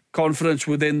 confidence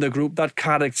within the group, that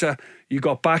character. You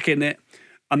got back in it,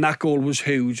 and that goal was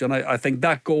huge. And I think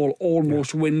that goal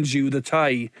almost wins you the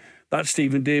tie. That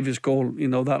Stephen Davis goal,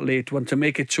 that late one, to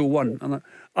make it 2-1. And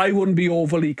I wouldn't be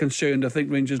overly concerned. I think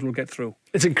Rangers will get through.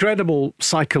 It's incredible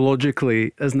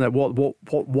psychologically, isn't it, what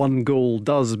one goal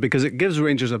does, because it gives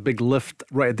Rangers a big lift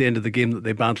right at the end of the game that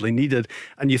they badly needed.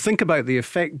 And you think about the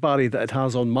effect, Barry, that it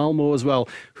has on Malmo as well,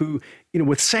 who,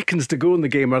 with seconds to go in the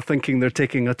game, are thinking they're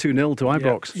taking a 2-0 to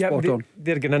Ibrox. Yeah,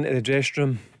 they're getting into the dressing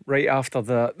room right after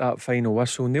that final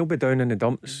whistle, and they'll be down in the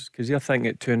dumps because they're thinking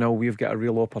at 2-0 we've got a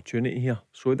real opportunity here.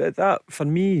 So that for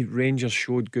me, Rangers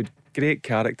showed great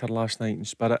character last night and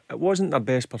spirit. It wasn't their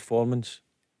best performance,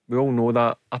 we all know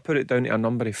that. I put it down to a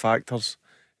number of factors,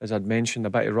 as I'd mentioned, a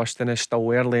bit of rustiness still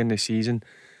early in the season.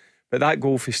 But that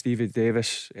goal for Stevie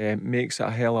Davis makes it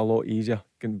a hell of a lot easier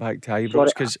getting back to Ibrox,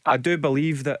 because I do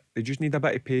believe that they just need a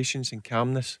bit of patience and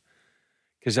calmness.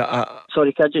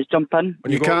 Sorry, can I just jump in?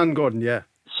 You can, Gordon, yeah.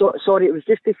 So, sorry, it was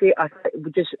just to say,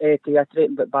 to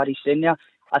reiterate what Barry's saying there.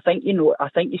 I think you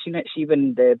seen it. See,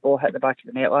 when the ball hit the back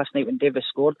of the net last night when Davis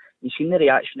scored, you seen the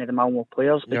reaction of the Malmo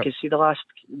players, because see the last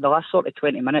sort of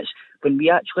 20 minutes when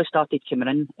we actually started coming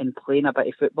in and playing a bit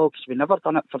of football, because we never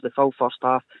done it for the full first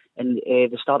half, and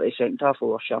the start of the second half we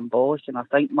were shambolic, and I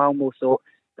think Malmo thought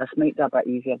this might be a bit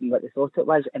easier than what they thought it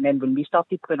was. And then when we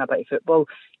started playing a bit of football,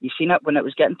 you seen it when it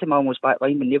was getting to Malmo's back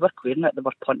line, when they were clearing it, they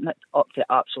were punting it up to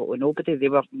absolutely nobody. They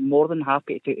were more than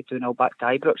happy to take it 2-0 back to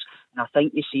Ibrox. And I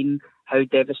think you seen how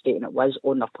devastating it was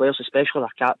on their players, especially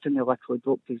their captain, who literally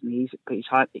dropped his knees, put his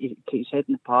head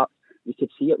in the park, you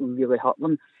could see it really hurt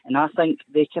them. And I think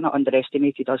they kind of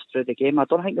underestimated us through the game. I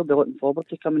don't think they'll be looking forward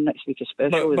to coming next week,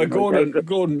 especially. But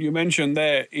Gordon, you mentioned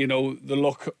there, the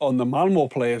look on the Malmo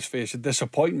players' face of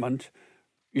disappointment.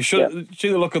 You should see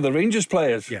the look of the Rangers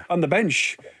players on the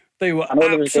bench. They were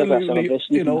absolutely,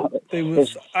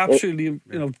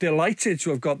 delighted to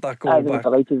have got that goal back.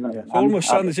 Almost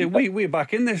suddenly say, we're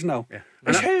back in this now. Yeah.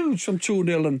 It's huge from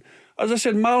 2-0. And as I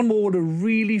said, Malmo would have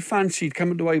really fancied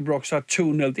coming to Ibrox at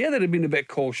 2-0. Yeah, they'd have been a bit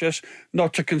cautious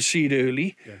not to concede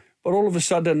early. Yeah. But all of a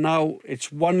sudden now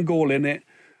it's one goal in it.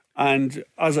 And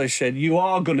as I said, you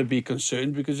are going to be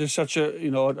concerned because it's such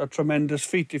a tremendous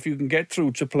feat if you can get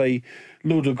through to play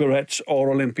Ludogorets or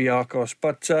Olympiacos.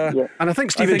 But and I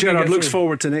think Steven Gerrard looks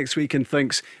forward to next week and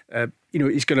thinks,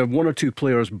 he's going to have one or two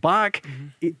players back.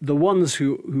 Mm-hmm. The ones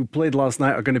who played last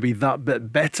night are going to be that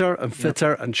bit better and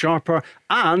fitter and sharper,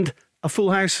 and a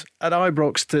full house at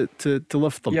Ibrox to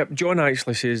lift them. Yep, John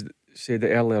actually said it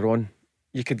earlier on.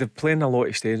 You could have played in a lot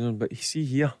of stadiums, but you see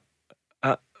here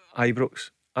at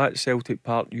Ibrox, at Celtic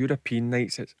Park, European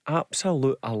nights, it's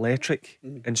absolute electric.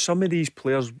 And some of these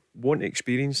players won't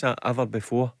experience that ever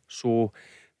before. So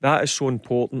that is so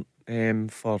important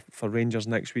for Rangers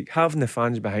next week, having the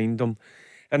fans behind them.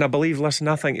 And I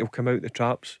think he'll come out the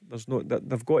traps.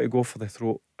 They've got to go for the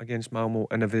throat against Malmo,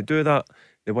 and if they do that,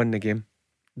 they win the game.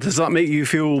 Does that make you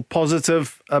feel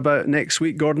positive about next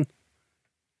week, Gordon?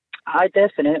 I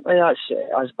definitely. That's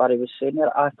as Barry was saying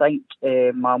there. I think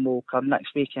Malmo will come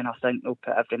next week, and I think they'll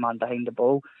put every man behind the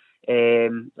ball.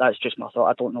 That's just my thought.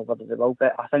 I don't know whether they will,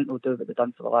 but I think they'll do what they've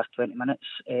done for the last 20 minutes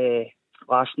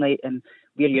last night. And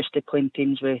we're used to playing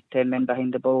teams with 10 men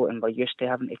behind the ball, and we're used to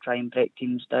having to try and break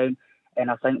teams down. And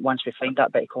I think once we find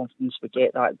that bit of confidence, we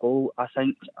get that goal. I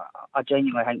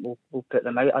genuinely think we'll put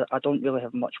them out. I don't really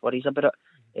have much worries about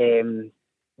it.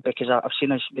 Because I've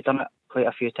seen us, we've done it quite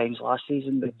a few times last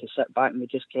season, but to sit back and we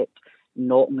just kept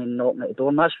knocking at the door,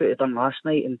 and that's what we done last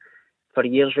night. And for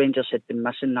years Rangers had been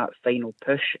missing that final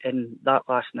push, and that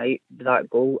last night, that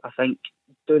goal, I think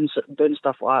doing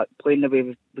stuff like that, playing the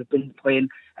way we've been playing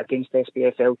against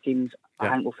SPFL teams, I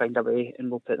think we'll find a way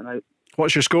and we'll put them out.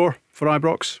 What's your score for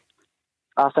Ibrox?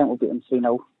 I think we'll beat them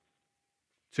 3-0.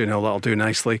 2-0, that'll do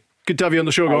nicely. Good to have you on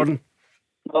the show, Gordon.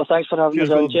 Well, thanks for having us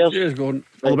on. Cheers, Gordon.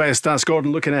 All the best. That's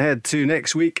Gordon looking ahead to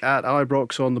next week at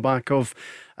Ibrox on the back of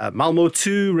Malmo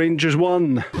 2, Rangers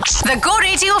 1. The Go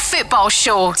Radio Football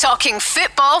Show. Talking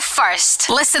football first.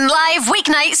 Listen live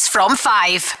weeknights from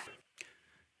 5.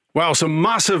 Well, some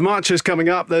massive matches coming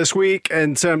up this week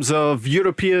in terms of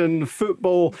European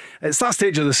football. It's that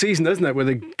stage of the season, isn't it, where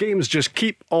the games just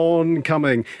keep on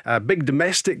coming. Big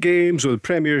domestic games with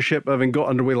Premiership having got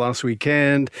underway last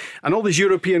weekend, and all these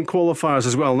European qualifiers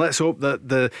as well. Let's hope that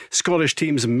the Scottish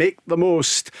teams make the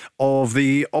most of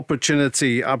the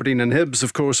opportunity. Aberdeen and Hibs,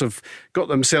 of course, have got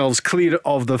themselves clear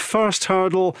of the first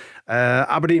hurdle.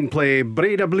 Aberdeen play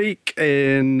Breiðablik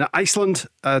in Iceland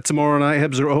tomorrow night.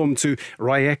 Hibs are at home to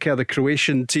Rijeka, the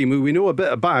Croatian team, who we know a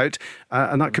bit about,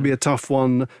 and that could be a tough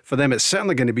one for them. It's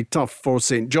certainly going to be tough for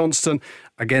St Johnstone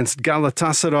against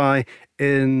Galatasaray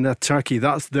in Turkey.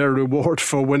 That's their reward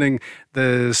for winning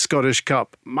the Scottish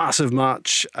Cup. Massive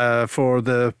match for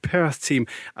the Perth team.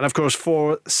 And of course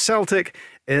for Celtic,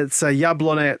 it's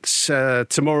Jablonec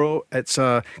tomorrow. It's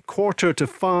a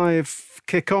 4:45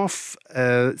 kick-off.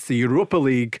 It's the Europa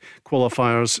League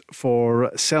qualifiers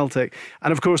for Celtic,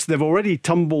 and of course they've already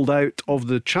tumbled out of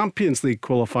the Champions League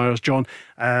qualifiers, John.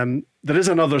 There is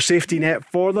another safety net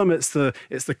for them. It's the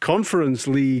Conference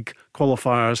League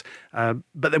qualifiers,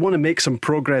 but they want to make some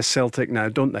progress, Celtic, now,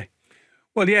 don't they?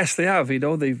 Well, yes, they have.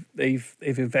 They've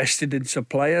invested in some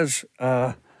players.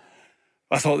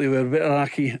 I thought they were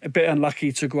a bit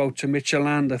unlucky to go out to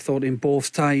Midtjylland. I thought in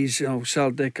both ties,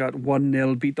 Celtic at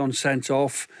 1-0, beat on sent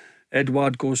off.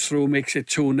 Edouard goes through, makes it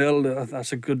 2-0.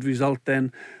 That's a good result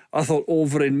then. I thought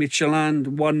over in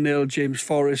Midtjylland, 1-0, James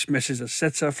Forrest misses a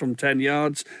sitter from 10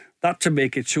 yards. That to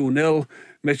make it 2-0.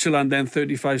 Midtjylland then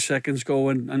 35 seconds go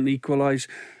and equalise.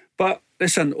 But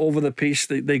listen, over the piece,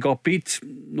 they got beat.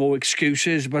 No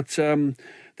excuses, but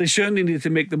they certainly need to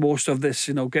make the most of this,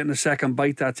 getting a second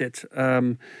bite at it.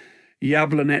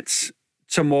 Jablonec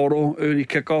tomorrow, early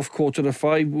kick-off,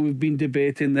 4:45. We've been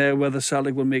debating there whether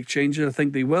Celtic will make changes. I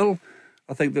think they will.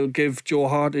 I think they'll give Joe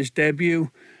Hart his debut.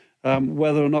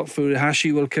 Whether or not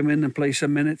Furuhashi will come in and play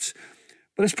some minutes.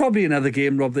 But it's probably another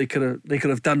game, Rob, they could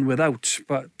have done without.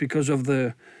 But because of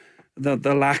the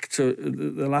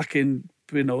lack in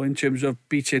in terms of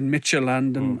beating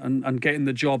Midtjylland and getting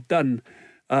the job done,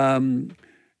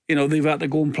 they've had to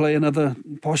go and play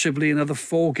possibly another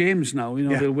 4 games now.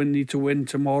 They'll need to win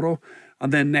tomorrow.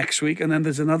 and then next week, and then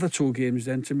there's another 2 games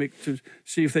then to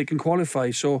see if they can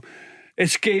qualify. So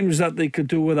it's games that they could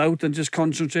do without and just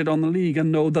concentrate on the league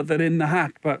and know that they're in the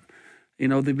hat. But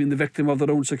they've been the victim of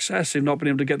their own success. They've not been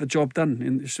able to get the job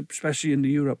done, especially in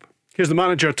Europe. Here's the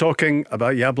manager talking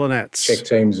about Jablonec. Czech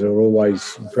teams are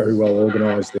always very well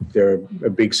organised. They're a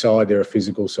big side, they're a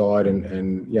physical side,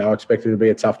 and I expect it to be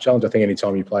a tough challenge. I think any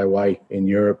time you play away in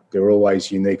Europe, there are always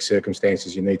unique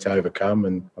circumstances you need to overcome,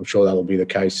 and I'm sure that'll be the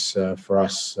case for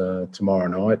us tomorrow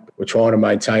night. We're trying to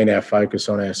maintain our focus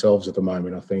on ourselves at the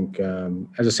moment. I think,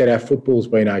 as I said, our football's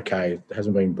been okay. It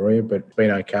hasn't been brilliant, but it's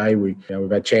been okay. We've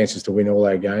had chances to win all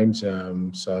our games,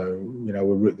 there's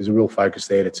a real focus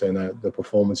there to turn the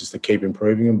performances to keep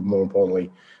improving them, but more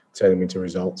importantly, turn them into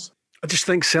results. I just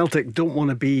think Celtic don't want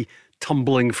to be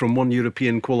tumbling from one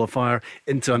European qualifier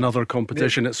into another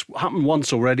competition. It's happened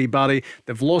once already, Barry.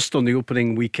 They've lost on the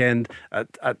opening weekend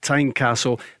at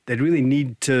Tynecastle. They really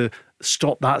need to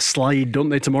stop that slide, don't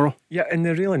they, tomorrow? Yeah, and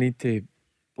they really need to,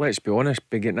 let's be honest,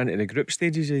 be getting into the group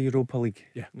stages of Europa League.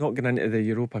 Yeah. Not getting into the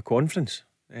Europa Conference.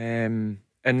 And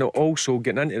also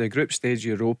getting into the group stage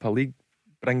of Europa League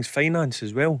brings finance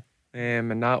as well.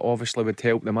 And that obviously would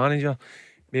help the manager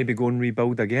maybe go and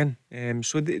rebuild again.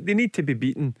 So they need to be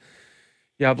beaten.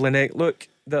 Jablonec, look,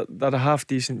 they're a half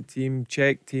decent team,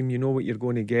 Czech team. You know what you're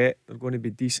going to get. They're going to be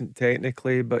decent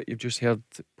technically, but you've just heard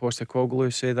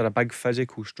Postecoglou say they're a big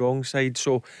physical, strong side.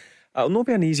 So it'll not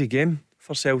be an easy game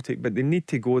for Celtic, but they need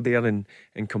to go there and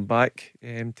come back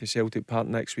to Celtic Park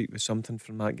next week with something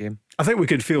from that game. I think we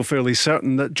could feel fairly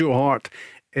certain that Joe Hart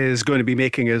is going to be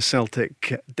making his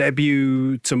Celtic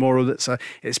debut tomorrow.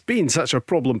 It's been such a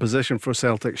problem position for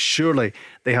Celtic. Surely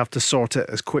they have to sort it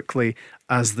as quickly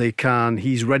as they can.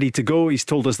 He's ready to go. He's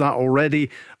told us that already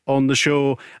on the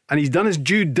show, and he's done his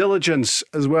due diligence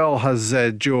as well, has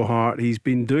Joe Hart. He's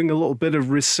been doing a little bit of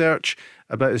research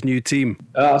about his new team.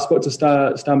 I spoke to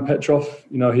Stan Petrov.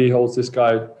 He holds this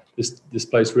this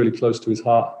place really close to his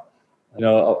heart.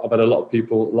 I've had a lot of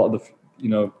people, a lot of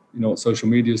the what social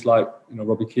media is like,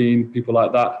 Rob Maclean, people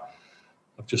like that.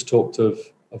 I've just talked of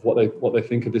what they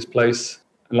think of this place.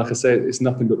 And like I say, it's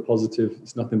nothing but positive.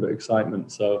 It's nothing but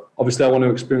excitement. So obviously I want to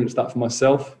experience that for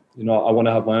myself. I want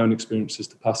to have my own experiences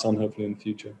to pass on hopefully in the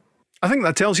future. I think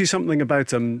that tells you something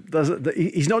about him.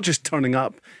 He's not just turning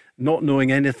up, not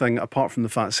knowing anything apart from the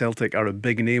fact Celtic are a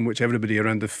big name, which everybody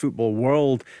around the football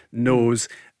world knows.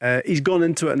 He's gone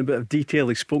into it in a bit of detail.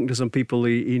 He's spoken to some people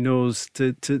he knows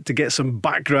to get some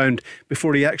background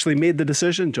before he actually made the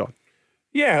decision, John.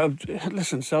 Yeah,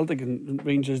 listen, Celtic and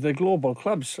Rangers, they're global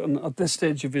clubs, and at this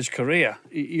stage of his career,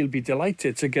 he'll be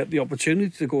delighted to get the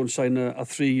opportunity to go and sign a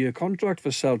 3-year contract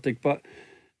for Celtic. But,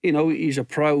 he's a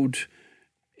proud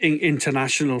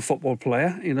international football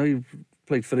player. He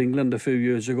played for England a few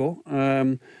years ago.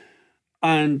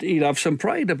 And he'll have some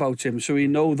pride about him. So he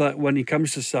know that when he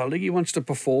comes to Celtic, he wants to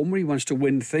perform, he wants to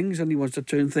win things, and he wants to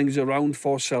turn things around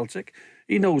for Celtic.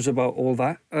 He knows about all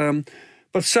that.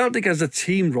 But Celtic as a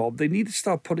team, Rob, they need to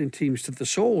start putting teams to the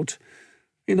sword.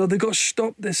 They've got to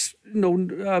stop this,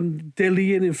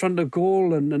 dillying in front of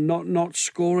goal and not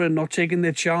scoring, not taking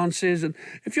their chances. And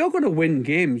if you're going to win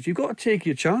games, you've got to take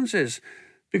your chances,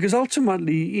 because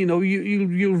ultimately,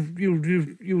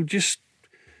 you'll just.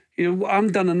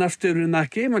 I'm done enough during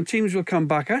that game, and teams will come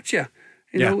back at you.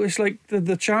 It's like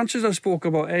the chances I spoke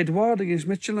about, Edouard against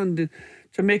Midtjylland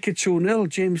to make it 2-0,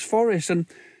 James Forrest, and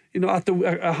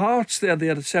at Hearts there, they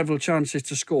had several chances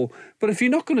to score. But if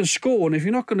you're not going to score, and if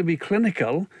you're not going to be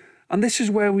clinical, and this is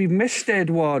where we've missed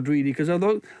Edouard really, because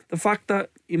although the fact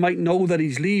that you might know that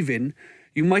he's leaving,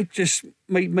 you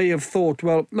may have thought,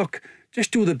 well, look,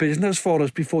 just do the business for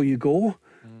us before you go.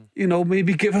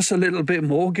 Maybe give us a little bit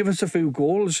more, give us a few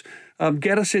goals,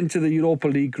 get us into the Europa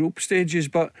League group stages.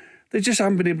 But they just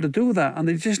haven't been able to do that, and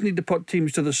they just need to put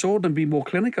teams to the sword and be more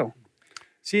clinical.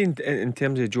 See, in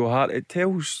terms of Joe Hart, it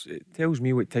tells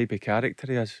me what type of character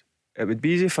he is. It would be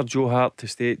easy for Joe Hart to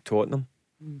stay at Tottenham,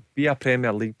 be a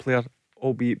Premier League player,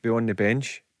 albeit be on the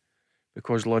bench,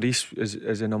 because Lloris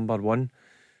is a number one.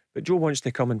 But Joe wants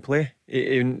to come and play.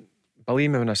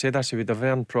 Believe me when I say this, he would have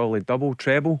earned probably double,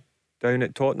 treble down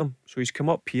at Tottenham. So he's come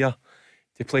up here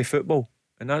to play football,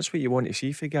 and that's what you want to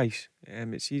see for guys.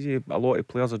 It's easy. A lot of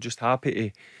players are just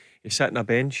happy to sit on a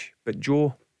bench, but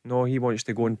Joe, no, he wants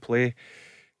to go and play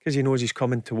because he knows he's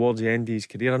coming towards the end of his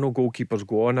career. I know goalkeepers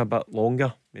go on a bit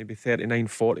longer, maybe 39,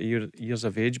 40 years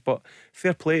of age, but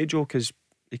fair play to Joe, because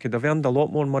he could have earned a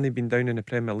lot more money being down in the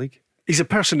Premier League. He's a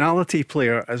personality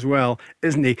player as well,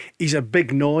 isn't he? He's a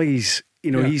big noise.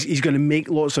 He's going to make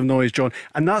lots of noise, John.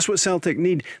 And that's what Celtic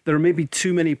need. There are maybe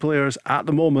too many players at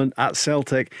the moment at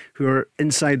Celtic who are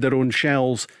inside their own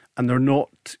shells and they're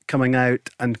not coming out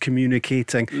and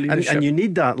communicating. And you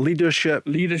need that leadership.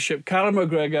 Callum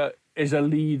McGregor is a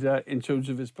leader in terms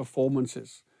of his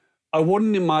performances. I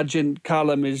wouldn't imagine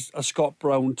Callum is a Scott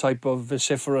Brown type of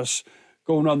vociferous,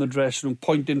 going on the dressing room,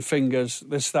 pointing fingers,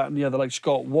 this, that and the other, like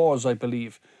Scott was, I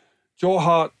believe. Joe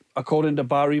Hart, according to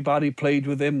Barry played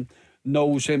with him,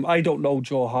 knows him. I don't know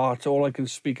Joe Hart. All I can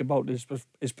speak about is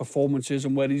his performances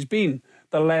and where he's been,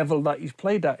 the level that he's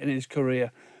played at in his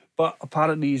career. But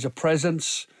apparently he's a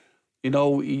presence. You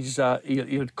know,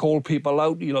 he'll call people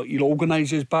out. You know, he'll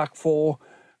organise his back four.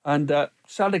 And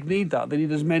Celtic need that. They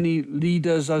need as many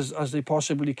leaders as they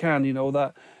possibly can, you know,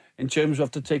 that in terms of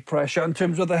to take pressure, in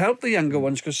terms of to help the younger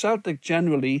ones, because Celtic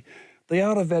generally, they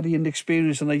are a very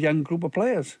inexperienced and a young group of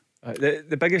players.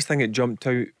 The biggest thing that jumped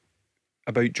out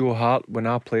about Joe Hart when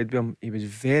I played with him, he was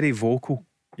very vocal.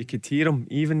 You could hear him,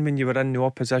 even when you were in the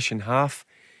opposition half,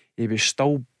 he was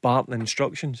still barking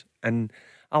instructions. And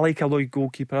I like a Lloyd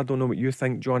goalkeeper. I don't know what you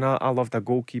think, John. I loved a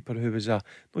goalkeeper who was not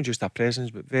just a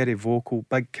presence, but very vocal,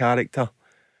 big character,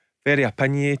 very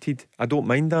opinionated. I don't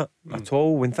mind that at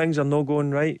all. When things are not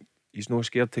going right, he's not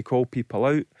scared to call people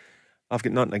out. I've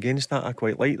got nothing against that. I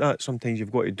quite like that. Sometimes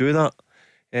you've got to do that.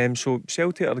 So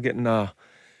Celtic are getting not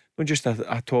just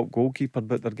a top goalkeeper,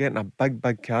 but they're getting a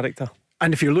big character.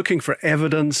 And if you're looking for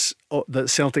evidence that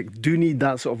Celtic do need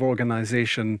that sort of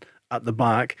organisation at the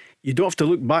back, you don't have to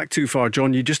look back too far,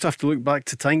 John. You just have to look back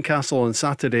to Tynecastle on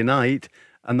Saturday night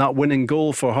and that winning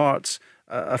goal for Hearts,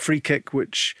 a free kick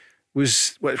which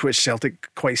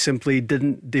Celtic quite simply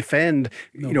didn't defend.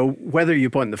 No. You know, whether you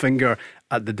point the finger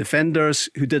at the defenders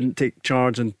who didn't take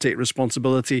charge and take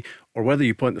responsibility, or whether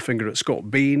you point the finger at Scott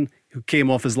Bain, who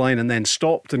came off his line and then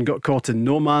stopped and got caught in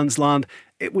no man's land,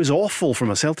 it was awful from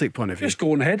a Celtic point of view. Just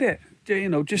go and head it. You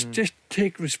know, just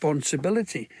take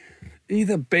responsibility.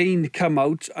 Either Bain come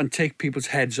out and take people's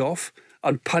heads off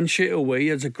and punch it away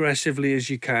as aggressively as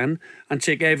you can and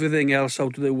take everything else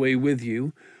out of the way with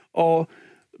you, or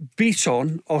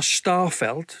Beaton or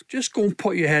Starfelt, just go and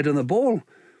put your head on the ball.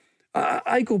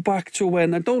 I go back to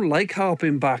when, I don't like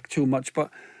harping back too much, but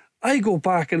I go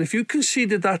back, and if you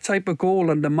conceded that type of goal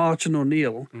under Martin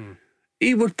O'Neill,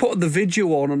 he would put the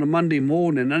video on a Monday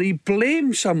morning and he'd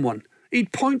blame someone.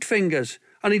 He'd point fingers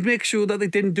and he'd make sure that they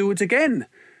didn't do it again.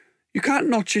 You can't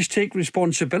not just take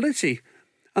responsibility,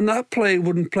 and that player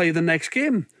wouldn't play the next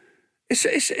game. It's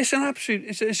an absolute,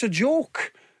 it's a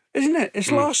joke, isn't it?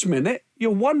 It's last minute,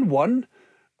 you're 1-1,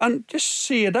 and just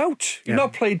see it out. You've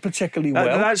not played particularly well.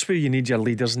 That's where you need your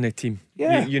leaders in the team.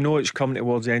 Yeah. You know it's coming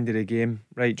towards the end of the game,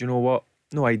 right? Do you know what?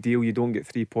 No ideal, you don't get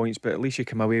 3 points, but at least you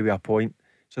come away with a point.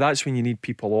 So that's when you need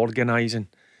people organising,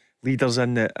 leaders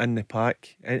in the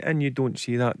pack, and you don't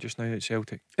see that just now at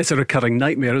Celtic. It's a recurring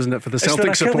nightmare, isn't it, for the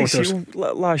Celtic supporters?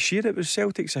 Last year it was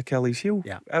Celtic's Achilles heel.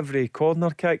 Yeah. Every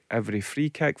corner kick, every free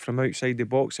kick from outside the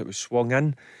box, it was swung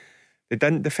in. They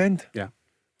didn't defend. Yeah.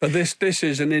 But this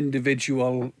is an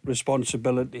individual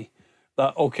responsibility.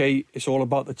 That, okay, it's all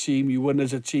about the team. You win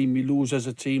as a team, you lose as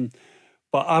a team.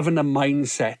 But having a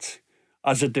mindset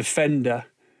as a defender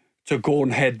to go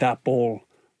and head that ball,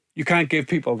 you can't give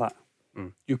people that.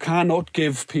 You cannot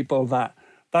give people that.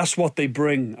 That's what they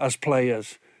bring as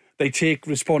players. They take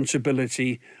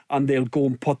responsibility and they'll go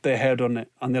and put their head on it,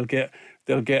 and they'll get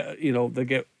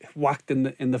whacked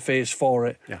in the face for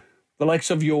it. Yeah. The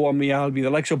likes of Johan Mialbi, the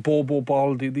likes of Bobo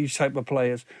Baldi, these type of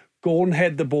players, go and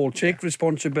head the ball, take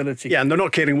responsibility. Yeah, and they're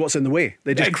not caring what's in the way.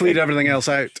 They just clear everything else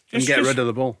out and get rid of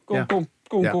the ball.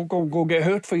 Go get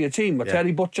hurt for your team. A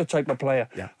Terry Butcher type of player.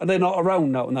 Yeah. And they're not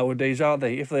around nowadays, are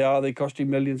they? If they are, they cost you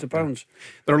millions of pounds.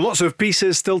 There are lots of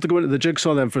pieces still to go into the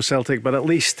jigsaw then for Celtic, but at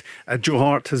least Joe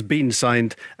Hart has been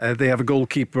signed. They have a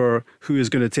goalkeeper who is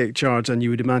going to take charge, and you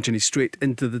would imagine he's straight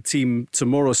into the team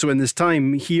tomorrow. So in this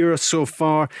time here so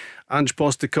far, Ange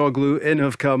Postecoglou, in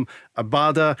have come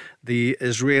Abada, the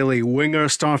Israeli winger,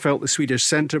 Starfelt, the Swedish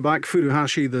centre-back,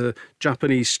 Furuhashi, the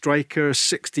Japanese striker,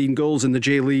 16 goals in the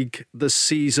J-League this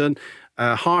season.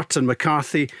 Hart and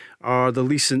McCarthy are the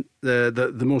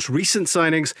most recent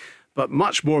signings, but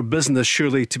much more business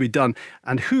surely to be done.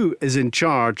 And who is in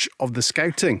charge of the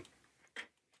scouting?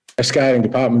 The scouting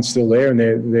department's still there, and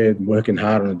they're working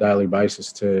hard on a daily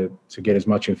basis to get as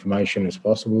much information as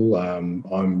possible.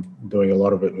 I'm doing a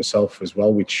lot of it myself as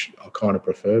well, which I kind of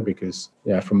prefer because,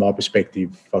 from my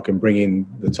perspective, if I can bring in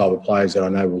the type of players that I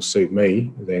know will suit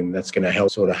me, then that's going to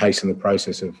help sort of hasten the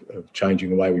process of changing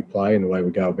the way we play and the way we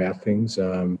go about things.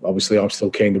 Obviously, I'm still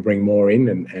keen to bring more in,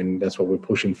 and that's what we're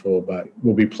pushing for, but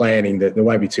we'll be planning that there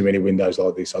won't be too many windows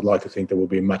like this. I'd like to think that we'll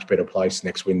be in a much better place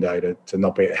next window to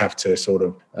not have to sort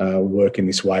of work in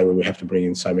this way where we have to bring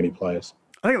in so many players.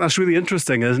 I think that's really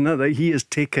interesting, isn't it? That he is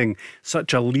taking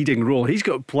such a leading role. He's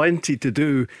got plenty to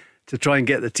do to try and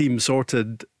get the team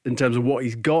sorted in terms of what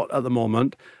he's got at the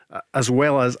moment, as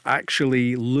well as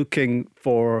actually looking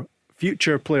for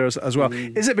future players as well.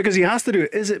 Is it because he has to do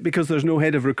it? Is it because there's no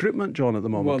head of recruitment, John, at the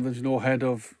moment? Well, there's no head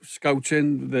of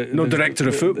scouting. No director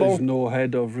of football. There's no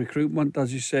head of recruitment,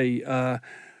 as you say.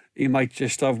 He might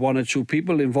just have one or two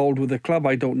people involved with the club.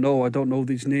 I don't know. I don't know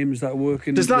these names that work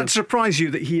in. Does that surprise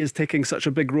you that he is taking such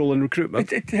a big role in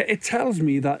recruitment? It tells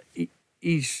me that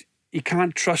he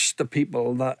can't trust the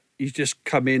people that he's just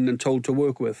come in and told to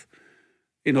work with,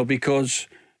 because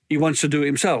he wants to do it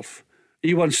himself.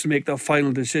 He wants to make that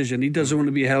final decision. He doesn't want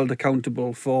to be held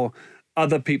accountable for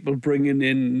other people bringing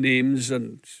in names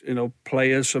and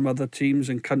players from other teams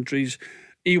and countries.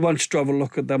 He wants to have a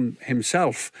look at them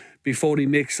himself before he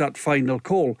makes that final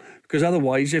call. Because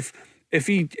otherwise, if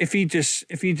he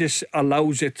just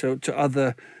allows it to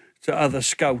other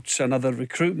scouts and other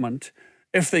recruitment,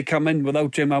 if they come in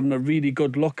without him having a really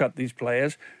good look at these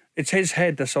players, it's his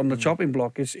head that's on the chopping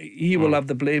block. He will have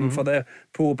the blame for their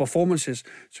poor performances.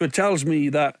 So it tells me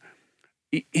that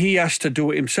he has to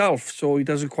do it himself, so he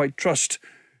doesn't quite trust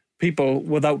people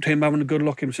without him having a good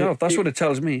look himself. That's what it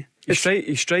tells me.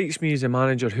 He strikes me as a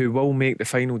manager who will make the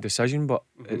final decision, but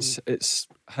it's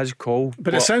his call.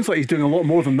 But it sounds like he's doing a lot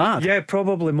more than that. Yeah,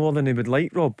 probably more than he would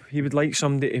like, Rob. He would like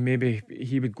somebody to maybe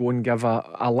he would go and give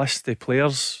a list of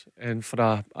players, and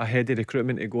for a head of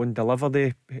recruitment to go and deliver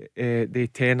the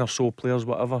 10 or so players,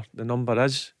 whatever the number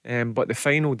is. But the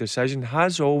final decision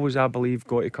has always, I believe,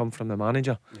 got to come from the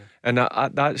manager, and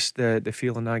that's the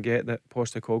feeling I get that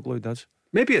Postecoglou does.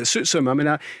 Maybe it suits him. I mean,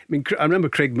 I remember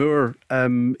Craig Moore,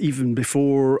 even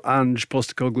before Ange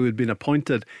Postecoglou had been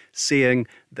appointed, saying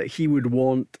that he would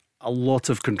want a lot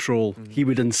of control. He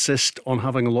would insist on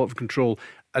having a lot of control.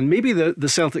 And maybe the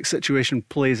Celtic situation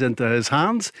plays into his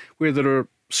hands, where there are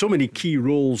so many key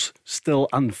roles still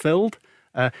unfilled.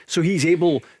 So he's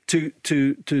able to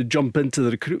jump into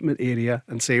the recruitment area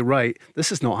and say, right,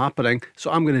 this is not happening, so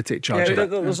I'm going to take charge of it.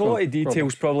 There's a lot of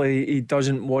details probably he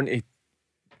doesn't want to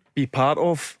be part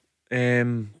of.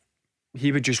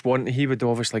 He would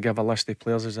obviously give a list of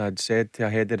players, as I had said, to a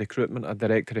head of recruitment, a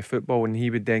director of football, and he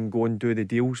would then go and do the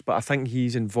deals. But I think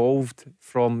he's involved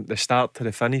from the start to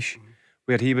the finish,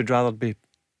 where he would rather be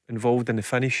involved in the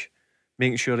finish,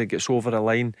 making sure it gets over the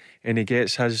line and he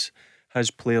gets his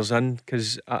players in,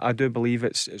 because I do believe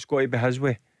it's got to be his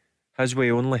way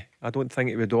only. I don't think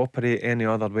it would operate any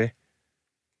other way.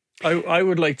 I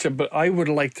would like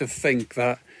to think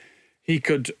that he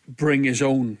could bring his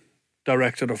own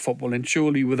director of football in.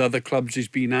 Surely with other clubs he's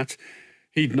been at,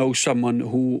 he'd know someone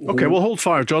who... Okay, well, hold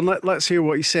fire, John. Let's hear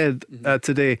what he said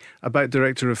today about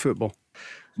director of football.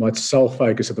 My sole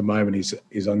focus at the moment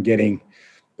is on getting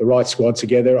the right squad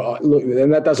together. Look,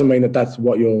 and that doesn't mean that that's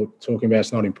what you're talking about.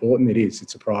 It's not important. It is.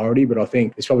 It's a priority, but I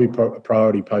think it's probably a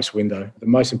priority post-window. The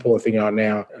most important thing right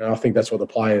now, and I think that's what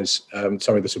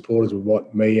the supporters would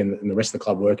want me and the rest of the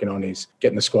club working on, is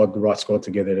getting the right squad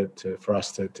together for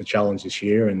us to challenge this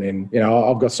year. And then,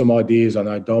 I've got some ideas. I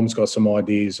know Dom's got some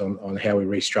ideas on how we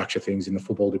restructure things in the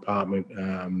football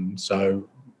department. So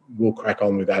we'll crack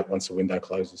on with that once the window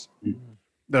closes.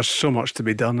 There's so much to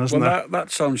be done, isn't there? That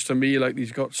sounds to me like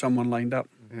he's got someone lined up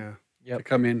to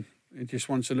come in. He just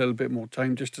wants a little bit more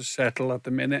time just to settle at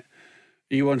the minute.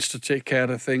 He wants to take care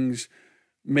of things,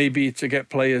 maybe to get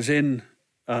players in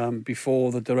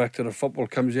before the director of football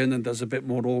comes in and does a bit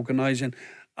more organising.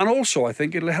 And also, I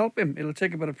think it'll help him. It'll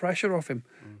take a bit of pressure off him.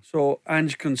 So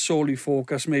Ange can solely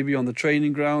focus maybe on the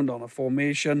training ground, on a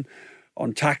formation,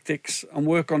 on tactics, and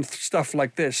work on stuff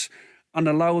like this, and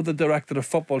allow the director of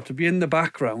football to be in the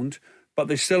background, but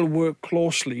they still work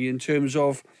closely in terms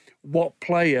of what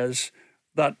players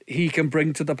that he can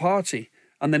bring to the party.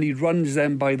 And then he runs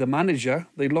them by the manager.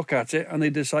 They look at it and they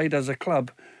decide as a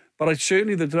club. But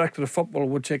certainly the director of football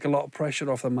would take a lot of pressure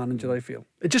off the manager, I feel.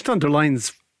 It just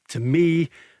underlines to me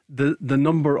the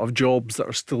number of jobs that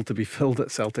are still to be filled at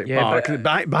Celtic Park,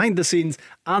 behind the scenes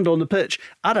and on the pitch,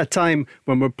 at a time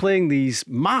when we're playing these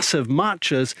massive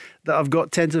matches that have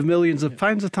got tens of millions of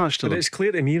pounds attached to them. But it's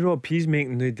clear to me, Rob, he's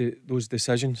making those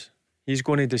decisions. He's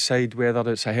going to decide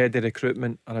whether it's a head of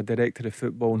recruitment or a director of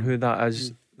football, and who that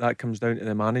is, that comes down to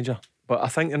the manager. But I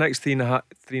think the next three and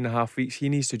a half weeks, he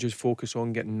needs to just focus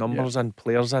on getting numbers and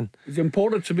players in. It's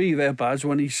important to me there, Baz,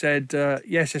 when he said,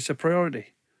 yes, it's a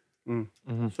priority.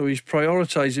 So he's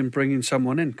prioritising bringing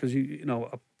someone in, because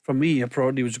for me a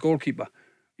priority was a goalkeeper.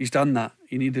 He's done that.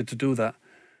 He needed to do that.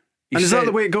 And is that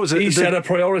the way it goes? He said a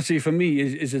priority for me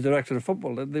is the director of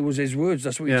football. That was his words.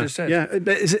 That's what he just said. Yeah,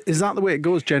 but is that the way it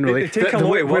goes generally?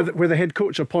 Where the head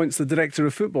coach appoints the director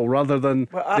of football rather than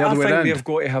the other way around? I think they've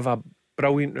got to have a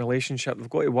brilliant relationship. They've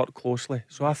got to work closely.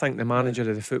 So I think the manager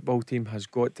of the football team has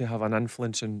got to have an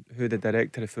influence on who the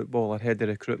director of football or head of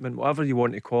recruitment, whatever you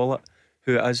want to call it,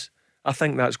 who it is. I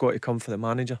think that's got to come for the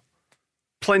manager.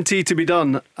 Plenty to be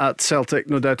done at Celtic,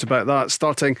 no doubt about that.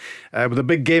 Starting with a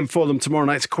big game for them tomorrow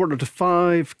night. It's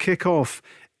 4:45 kick-off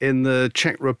in the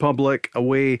Czech Republic,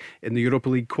 away in the Europa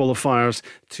League qualifiers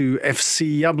to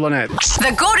FC Jablonec.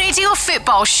 The Go Radio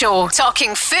Football Show,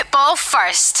 talking football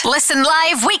first. Listen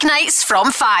live weeknights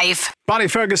from 5. Barry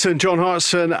Ferguson, John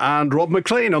Hartson and Rob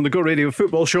Maclean on the Go Radio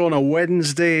Football Show on a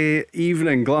Wednesday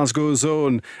evening, Glasgow's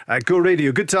own Go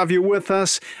Radio. Good to have you with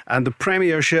us. And the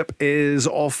Premiership is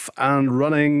off and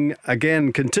running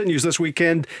again. Continues this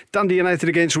weekend. Dundee United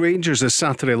against Rangers is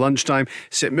Saturday lunchtime.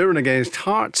 St Mirren against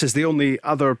Hearts is the only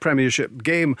other Premiership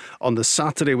game on the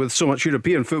Saturday, with so much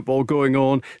European football going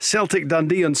on. Celtic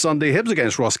Dundee on Sunday. Hibs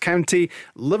against Ross County.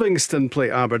 Livingston play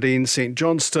Aberdeen. St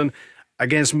Johnstone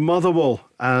against Motherwell,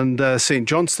 and St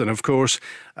Johnstone, of course,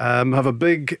 have a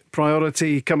big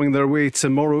priority coming their way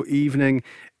tomorrow evening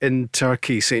in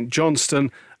Turkey. St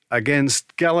Johnstone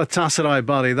against Galatasaray,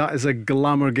 Barry. That is a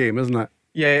glamour game, isn't it?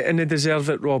 Yeah, and they deserve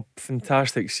it, Rob.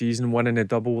 Fantastic season, winning a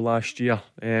double last year.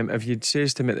 If you'd said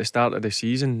to me at the start of the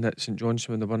season that St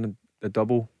Johnstone would have won the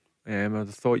double, I'd have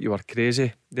thought you were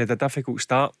crazy. They had a difficult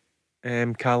start,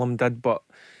 Callum did, but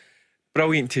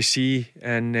brilliant to see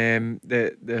in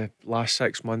the last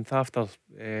 6 months after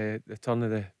the turn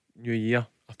of the new year.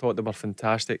 I thought they were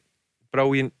fantastic.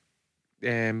 Brilliant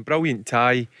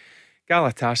tie.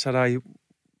 Galatasaray,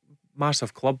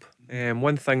 massive club.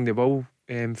 One thing they will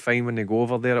find when they go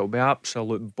over there, it'll be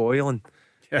absolute boiling.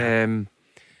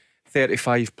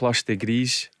 35 plus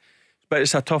degrees. But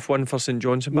it's a tough one for St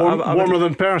Johnstone. Warmer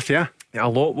than Perth, yeah? A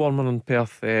lot warmer than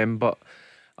Perth. But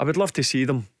I would love to see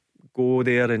them go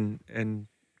there and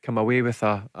come away with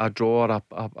a draw or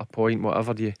a point,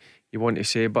 whatever you want to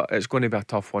say, but it's going to be a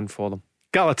tough one for them.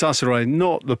 Galatasaray,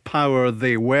 not the power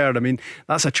they were. I mean,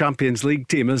 that's a Champions League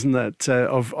team, isn't it,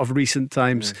 of recent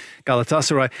times.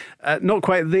 Galatasaray, not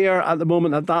quite there at the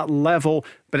moment at that level,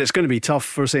 but it's going to be tough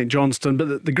for St Johnstone.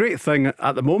 But the great thing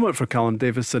at the moment for Callum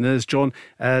Davidson is, John,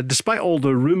 despite all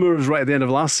the rumours right at the end of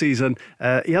last season,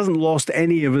 he hasn't lost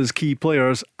any of his key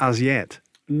players as yet.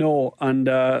 No,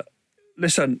 and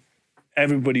listen,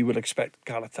 everybody will expect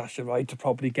Galatasaray to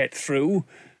probably get through.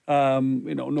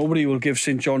 Nobody will give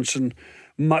St Johnstone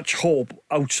much hope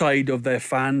outside of their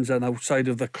fans and outside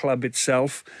of the club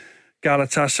itself.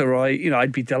 Galatasaray,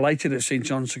 I'd be delighted if St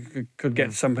Johnstone could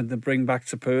get something to bring back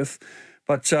to Perth.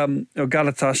 But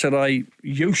Galatasaray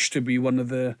used to be one of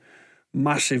the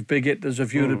massive big hitters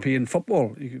of European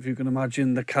football. If you can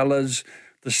imagine the colours,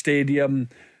 the stadium,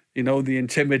 the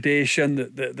intimidation,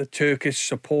 the Turkish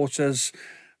supporters.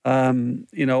 And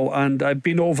I've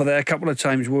been over there a couple of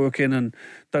times working and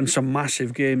done some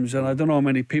massive games, and I don't know how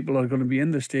many people are going to be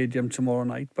in the stadium tomorrow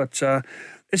night, but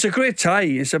it's a great tie.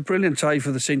 It's a brilliant tie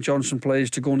for the St Johnstone players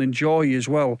to go and enjoy as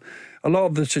well. A lot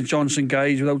of the St Johnstone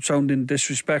guys, without sounding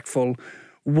disrespectful,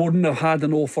 wouldn't have had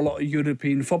an awful lot of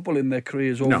European football in their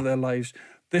careers over their lives.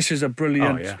 This is a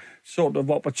brilliant sort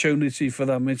of opportunity for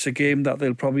them. It's a game that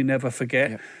they'll probably never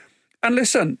forget. And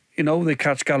listen, they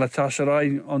catch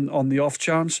Galatasaray on the off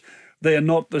chance. They are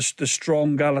not the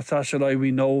strong Galatasaray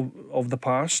we know of the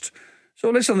past.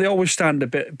 So listen, they always stand a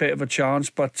bit of a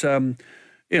chance, but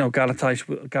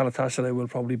Galatasaray will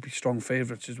probably be strong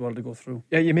favourites as well to go through.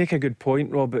 Yeah, you make a good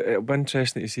point, Rob. It'll be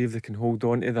interesting to see if they can hold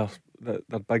on to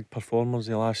their big performers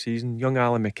the last season. Young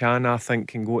Alan McCann, I think,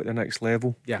 can go at the next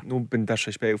level. Yeah, no been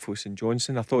disrespectful to St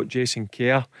Johnstone. I thought Jason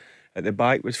Kerr at the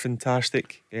back was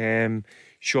fantastic.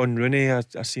 Sean Rooney,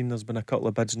 I've seen there's been a couple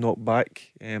of bids knocked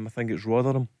back. I think it's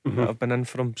Rotherham that have been in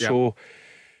for him. So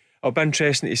it'll be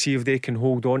interesting to see if they can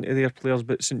hold on to their players.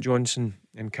 But St Johnstone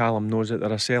and Callum knows that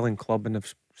they're a selling club, and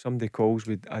if somebody calls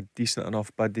with a decent enough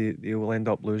bid, they will end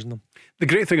up losing them. The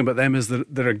great thing about them is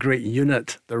they're a great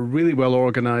unit. They're really well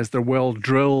organised, they're well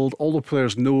drilled. All the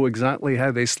players know exactly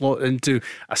how they slot into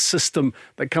a system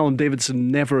that Callum Davidson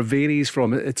never varies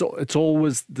from. It's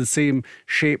always the same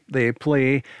shape they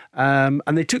play, and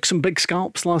they took some big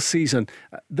scalps last season.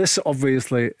 This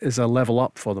obviously is a level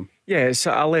up for them. Yeah, it's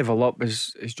a level up,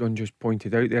 as John just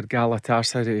pointed out there.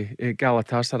 Galatasaray,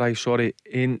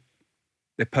 ain't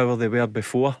the power they were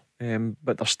before,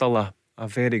 but they're still a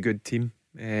very good team.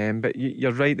 But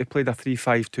you're right, they played a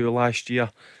 3-5-2 last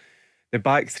year. The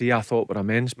back three I thought were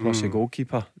immense, plus the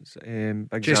goalkeeper,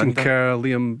 Big Jason Xander. Kerr,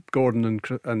 Liam Gordon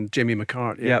and Jamie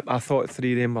McCart. Yeah, I thought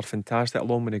 3 of them were fantastic,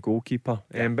 along with the goalkeeper.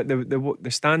 But the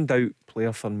standout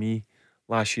player for me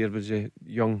last year was a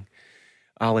young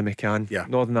Ali McCann,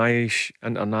 Northern Irish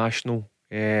international.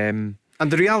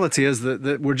 And the reality is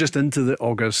that we're just into the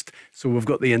August, so we've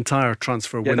got the entire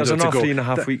transfer window there's to another go.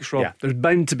 3.5 weeks, Rob. Yeah, there's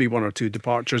bound to be 1 or 2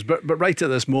 departures, but right at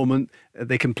this moment,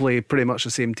 they can play pretty much the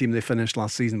same team they finished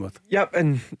last season with. Yep,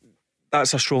 and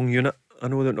that's a strong unit. I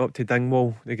know they're not up to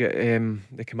Dingwall. They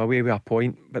come away with a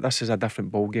point, but this is a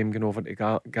different ball game going over to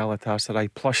Galatasaray.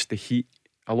 Plus the heat,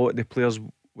 a lot of the players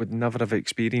would never have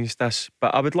experienced this,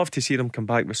 but I would love to see them come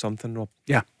back with something, Rob.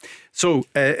 Yeah. So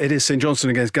it is St Johnstone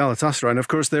against Galatasaray, and of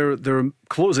course they're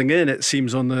closing in, it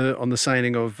seems, on the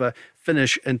signing of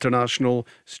Finnish international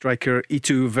striker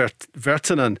Eetu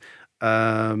Virtanen.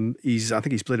 I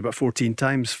think he's played about 14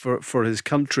 times for his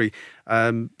country.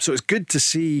 So it's good to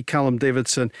see Callum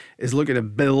Davidson is looking to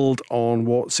build on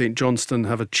what St Johnstone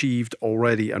have achieved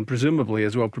already, and presumably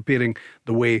as well preparing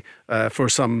the way for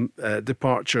some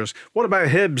departures. What about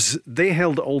Hibs? They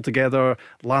held it all together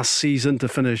last season to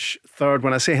finish third.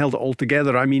 When I say held it all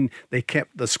together, I mean they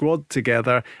kept the squad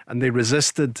together and they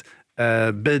resisted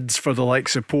bids for the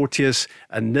likes of Porteous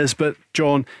and Nisbet,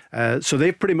 John. So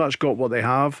they've pretty much got what they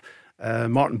have.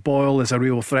 Martin Boyle is a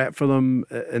real threat for them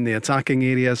in the attacking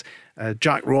areas.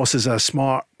 Jack Ross is a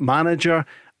smart manager,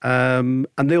 and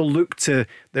they'll look to.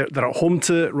 They're at home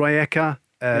to Rijeka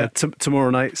tomorrow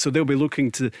night, so they'll be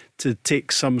looking to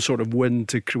take some sort of win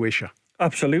to Croatia.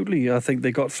 Absolutely, I think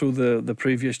they got through the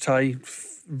previous tie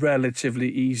relatively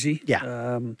easy.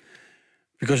 Yeah.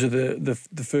 Because of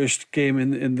the first game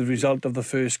in the result of the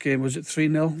first game, was it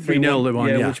 3-0? 3-0 they won,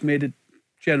 yeah, which made it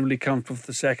generally comfortable for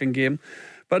the second game.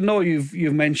 But no,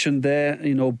 you've mentioned there,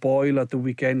 Boyle at the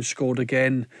weekend scored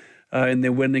again in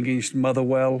their win against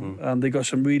Motherwell, and they got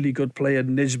some really good players.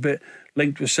 Nisbet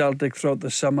linked with Celtic throughout the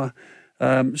summer,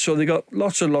 so they got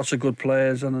lots and lots of good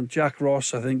players. And Jack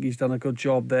Ross, I think he's done a good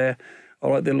job there.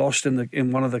 All right, they lost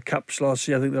in one of the cups last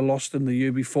year. I think they lost in the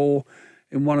year before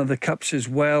in one of the cups as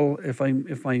well. If my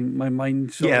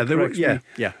mind corrects me.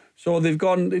 Yeah. So they've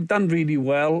done really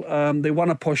well. They want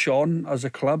to push on as a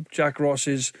club. Jack Ross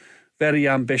is very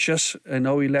ambitious. I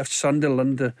know he left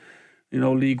Sunderland,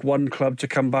 League One club, to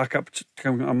come back up to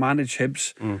come and manage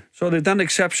Hibs. So they've done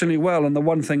exceptionally well. And the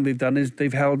one thing they've done is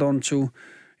they've held on to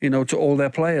all their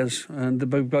players. And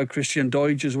about Christian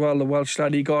Doidge as well, the Welsh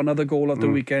lad, he got another goal at the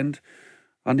weekend.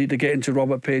 I need to get into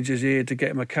Robert Page's ear to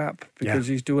get him a cap because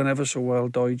he's doing ever so well,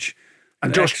 Doidge.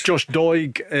 And Josh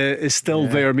Doig is still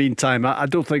there meantime. I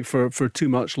don't think for too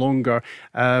much longer.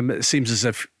 It seems as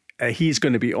if he's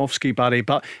going to be off ski, Barry,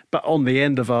 but on the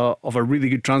end of a really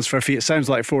good transfer fee. It sounds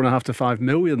like 4.5 to 5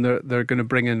 million they're going to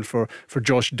bring in for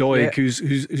Josh Doig, who's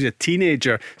a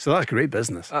teenager. So that's great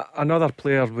business. Another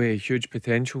player with huge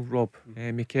potential, Rob.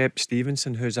 He kept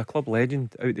Stevenson, who's a club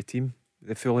legend, out the team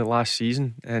the fully last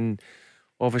season, and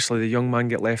obviously the young man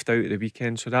get left out at the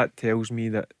weekend. So that tells me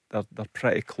that they're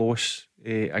pretty close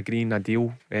agreeing a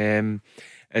deal.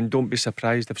 And don't be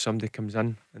surprised if somebody comes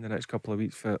in the next couple of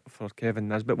weeks for Kevin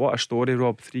Nisbet. What a story,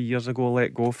 Rob. 3 years ago,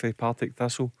 let go for Partick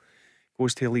Thistle,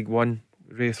 goes to League One,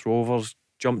 Wraith Rovers,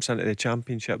 jumps into the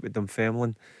Championship with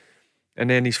Dunfermline, and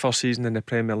then his first season in the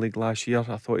Premier League last year,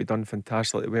 I thought he'd done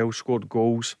fantastically well, scored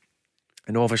goals,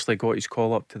 and obviously got his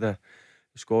call up to the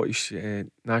Scottish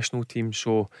national team.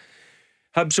 So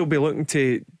Hibs will be looking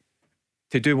to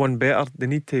do one better. They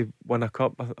need to win a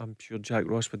cup. I'm sure Jack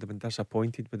Ross would have been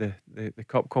disappointed with the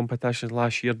cup competitions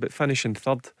last year, but finishing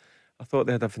third, I thought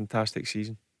they had a fantastic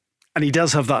season. And he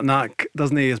does have that knack,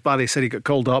 doesn't he? As Barry said, he got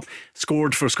called up,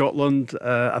 scored for Scotland,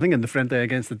 I think in the friendly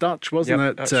against the Dutch, wasn't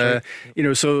it? That's right.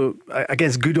 So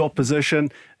against good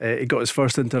opposition, he got his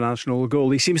first international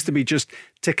goal. He seems to be just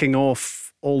ticking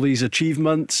off all these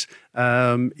achievements.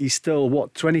 He's still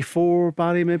 24,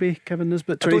 Barry, maybe Kevin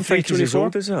Nisbet, 23, I don't think 24? he's as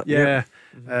old as that. Yeah.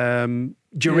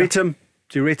 Do you rate him?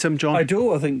 Do you rate him, John? I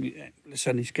do. I think,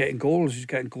 listen, he's getting goals. He's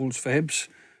getting goals for Hibs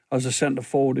as a centre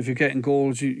forward. If you're getting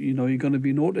goals, you're going to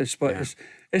be noticed. But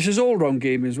it's his all-round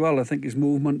game as well. I think his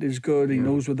movement is good. He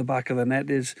knows where the back of the net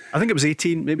is. I think it was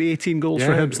 18 goals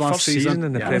for Hibs last season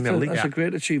in the Premier League. That's a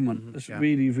great achievement. It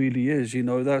really, really is.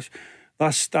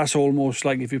 That's almost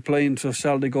like if you're playing for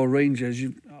Celtic or Rangers.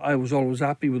 I was always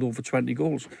happy with over 20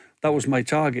 goals. That was my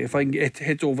target. If I can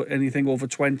hit over anything over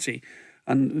 20,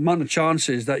 and the amount of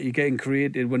chances that you're getting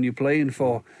created when you're playing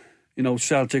for,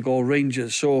 Celtic or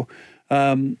Rangers. So,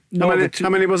 how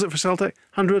many was it for Celtic?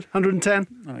 100, 110?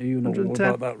 You know 110?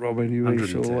 All about that, Rob. Anyway,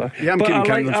 110. so, I'm keeping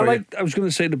count them for you. I was going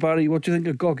to say to Barry, what do you think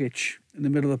of Gogic? in the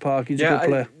middle of the park. He's a good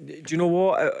player. Do you know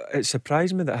what? It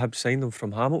surprised me that Hibs signed him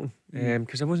from Hamilton,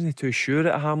 because I wasn't too sure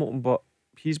at Hamilton, but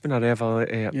he's been a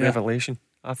revelation.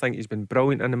 I think he's been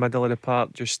brilliant in the middle of the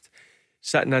park, just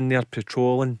sitting in there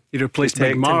patrolling. He replaced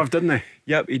Big Marv, didn't he?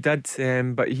 Yep, he did.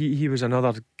 But he was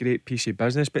another great piece of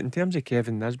business. But in terms of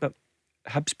Kevin Nisbet,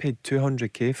 Hibs paid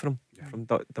 200k for him from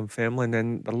Dunfermline, and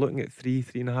then they're looking at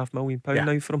 £3.5 million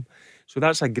now for him. So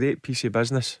that's a great piece of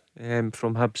business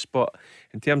from Hibs. But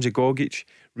in terms of Gogic,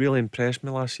 really impressed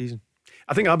me last season.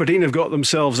 I think Aberdeen have got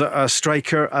themselves a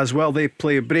striker as well. They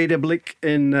play Breiðablik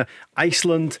in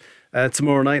Iceland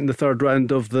tomorrow night in the third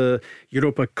round of the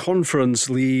Europa Conference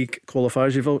League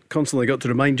qualifiers. You've constantly got to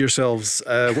remind yourselves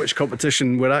which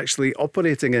competition we're actually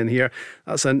operating in here.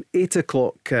 That's an 8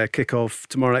 o'clock kickoff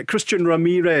tomorrow night. Christian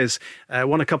Ramirez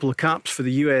won a couple of caps for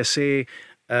the USA.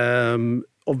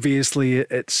 Obviously,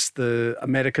 it's the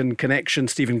American connection.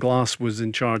 Stephen Glass was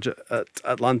in charge at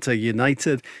Atlanta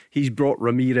United. He's brought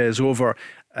Ramirez over.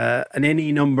 And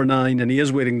any number 9, and he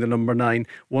is wearing the number 9,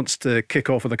 wants to kick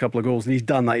off with a couple of goals, and he's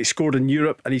done that. He scored in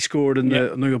Europe and he scored in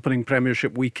the opening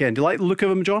Premiership weekend. Do you like the look of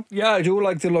him, John? Yeah, I do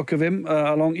like the look of him.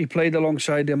 He played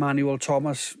alongside Emmanuel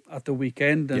Thomas at the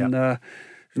weekend, and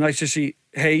it's nice to see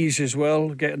Hayes as well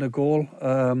getting a goal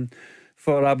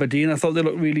for Aberdeen. I thought they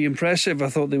looked really impressive. I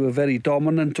thought they were very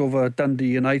dominant over Dundee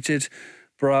United.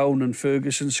 Brown and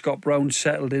Ferguson, Scott Brown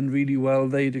settled in really well.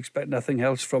 They'd expect nothing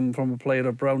else from a player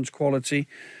of Brown's quality.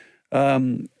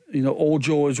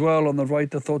 Ojo as well on the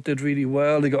right, I thought did really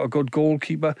well. They got a good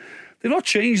goalkeeper. They've not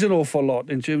changed an awful lot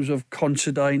in terms of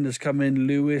Considine has come in,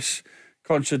 Lewis.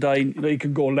 Considine, he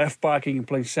can go left back, he can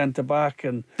play centre back,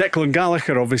 and Declan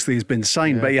Gallagher obviously has been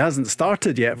signed, but he hasn't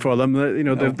started yet for them.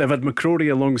 They've had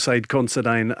McCrory alongside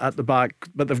Considine at the back,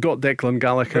 but they've got Declan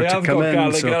Gallagher to come in.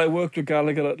 Gallagher. I worked with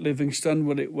Gallagher at Livingston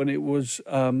when it was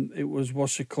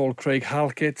Craig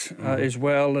Halkett as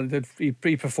well, and he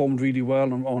performed really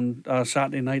well on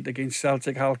Saturday night against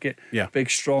Celtic. Halkett,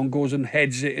 big, strong, goes and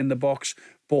heads it in the box,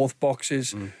 both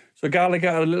boxes. So Gallagher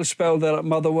had a little spell there at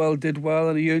Motherwell, did well,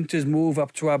 and he earned his move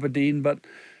up to Aberdeen. But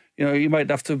you might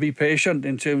have to be patient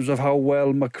in terms of how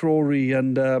well McCrory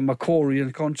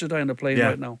and Considine are playing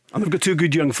right now. And they've got two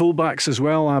good young fullbacks as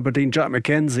well. Aberdeen, Jack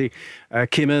McKenzie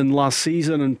came in last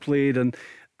season and played, and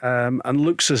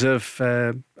looks as if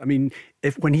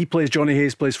if when he plays, Johnny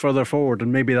Hayes plays further forward,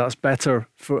 and maybe that's better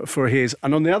for Hayes.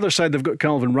 And on the other side, they've got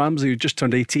Calvin Ramsey, who just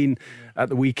turned 18 at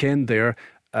the weekend there.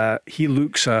 He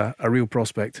looks a real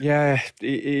prospect. Yeah,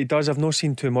 he does. I've not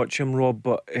seen too much of him, Rob,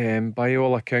 but by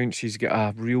all accounts he's got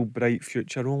a real bright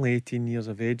future. Only 18 years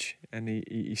of age, and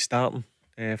he's starting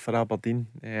for Aberdeen.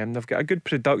 They've got a good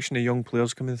production of young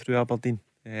players coming through Aberdeen,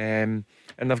 and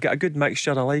they've got a good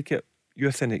mixture. I like it.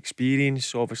 Youth and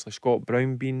experience. Obviously Scott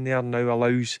Brown being there now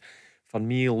allows for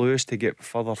me, Lewis, to get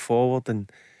further forward and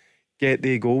get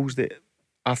the goals that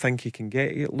I think he can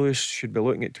get. Lewis should be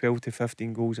looking at 12 to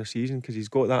 15 goals a season, because he's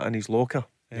got that in his locker.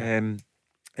 And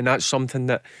that's something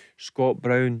that Scott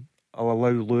Brown will allow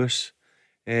Lewis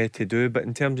to do. But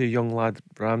in terms of young lad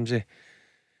Ramsey,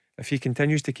 if he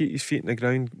continues to keep his feet in the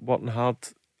ground, working hard,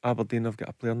 Aberdeen have got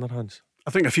a player in their hands.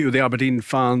 I think a few of the Aberdeen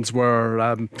fans were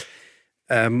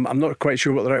I'm not quite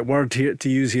sure what the right word to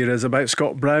use here is about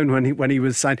Scott Brown when he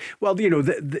was signed. Well,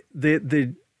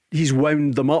 he's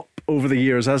wound them up over the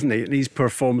years, hasn't he? And he's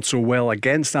performed so well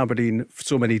against Aberdeen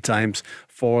so many times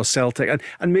for Celtic,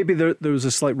 and maybe there was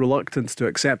a slight reluctance to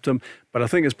accept him, but I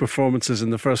think his performances in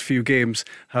the first few games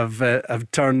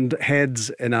have turned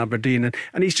heads in Aberdeen,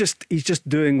 and he's just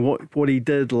doing what he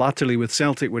did latterly with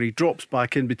Celtic, where he drops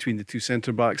back in between the two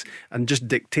centre backs and just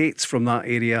dictates from that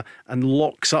area and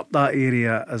locks up that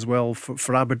area as well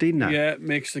for Aberdeen now. Yeah, it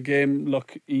makes the game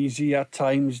look easy at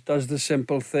times, does the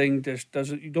simple thing,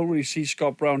 you don't really see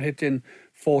Scott Brown hitting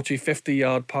 40-50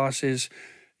 yard passes.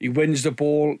 He wins the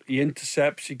ball, he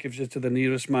intercepts, he gives it to the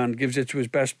nearest man, gives it to his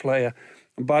best player.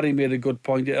 And Barry made a good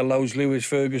point. It allows Lewis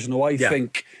Ferguson, who I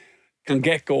think can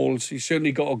get goals. He's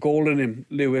certainly got a goal in him,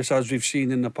 Lewis, as we've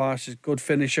seen in the past. He's a good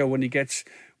finisher when he gets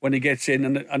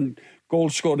in, and goal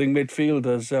scoring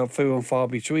midfielders are few and far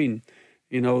between.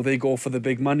 They go for the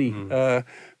big money.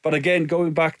 But again,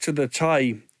 going back to the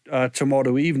tie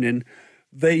tomorrow evening,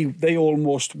 They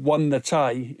almost won the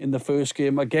tie in the first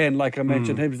game. Again, like I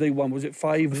mentioned, Hibs, they won, was it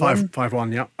 5-1?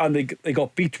 5-1, yeah. And they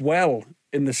got beat well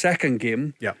in the second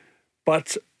game. Yeah.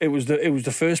 But it was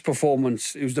the first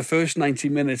performance, it was the first 90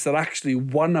 minutes that actually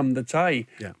won them the tie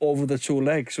over the two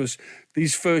legs. So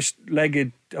these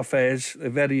first-legged affairs are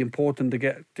very important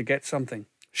to get something.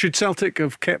 Should Celtic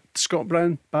have kept Scott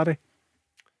Brown, Barry?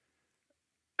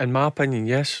 In my opinion,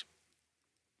 yes.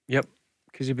 Yep.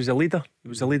 Because he was a leader. He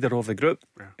was the leader of the group.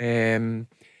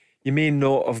 you may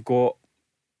not have got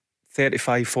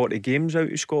 35, 40 games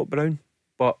out of Scott Brown,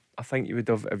 but I think you would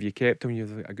have, if you kept him, you'd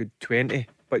have a good 20.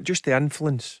 But just the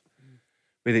influence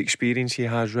with the experience he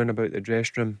has round about the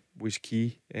dressing room was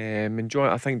key. And John,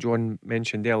 I think John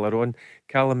mentioned earlier on,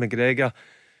 Callum McGregor,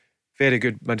 very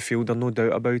good midfielder, no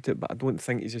doubt about it, but I don't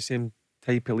think he's the same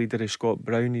type of leader as Scott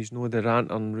Brown. He's no the rant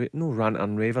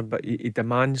and raver, but he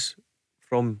demands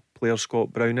from player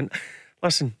Scott Brown. And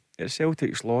listen, it's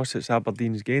Celtic's loss, it's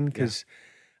Aberdeen's gain, because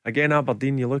again,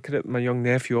 Aberdeen, you look at it, my young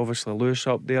nephew, obviously Lewis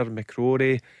up there,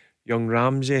 McCrory, young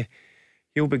Ramsey,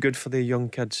 he'll be good for the young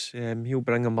kids. He'll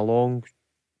bring them along,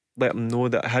 let them know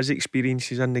that his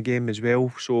experience is in the game as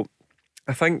well. So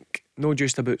I think not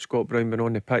just about Scott Brown being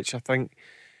on the pitch, I think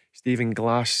Stephen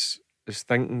Glass his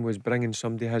thinking was bringing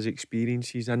somebody his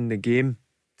experiences in the game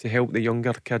to help the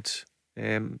younger kids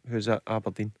who's at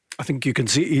Aberdeen. I think you can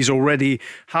see he's already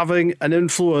having an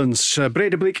influence.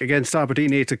 Breidablik against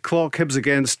Aberdeen 8 o'clock, Hibs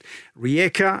against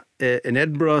Rijeka in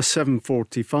Edinburgh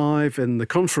 7:45 in the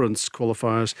conference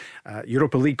qualifiers,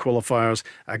 Europa League qualifiers.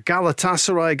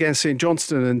 Galatasaray against St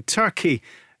Johnstone in Turkey,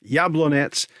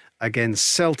 Jablonec against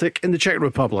Celtic in the Czech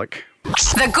Republic.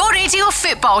 The Go Radio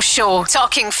Football Show,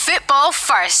 talking football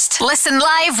first. Listen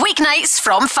live weeknights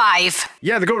from 5.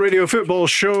 Yeah, the Go Radio Football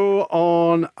Show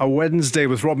on a Wednesday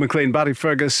with Rob Maclean, Barry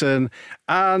Ferguson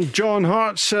and John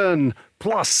Hartson,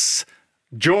 plus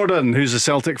Jordan, who's a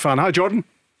Celtic fan. Hi, Jordan.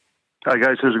 Hi,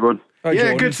 guys. How's it going? Hi, yeah,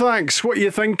 Jordan. good, thanks. What are you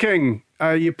thinking?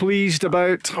 Are you pleased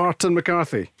about Hart and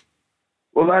McCarthy?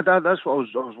 Well, that's what I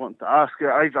was wanting to ask.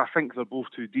 I think they're both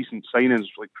two decent signings,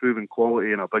 like proven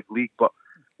quality in a big league, but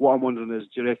what I'm wondering is,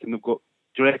 do you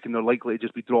reckon they're likely to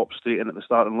just be dropped straight in at the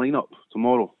starting lineup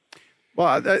tomorrow?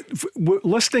 Well,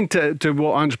 listening to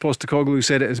what Ange Postecoglou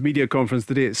said at his media conference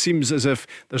today, it seems as if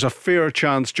there's a fair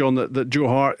chance, John, that Joe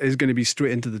Hart is going to be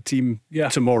straight into the team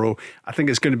tomorrow. I think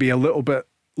it's going to be a little bit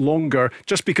longer,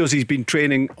 just because he's been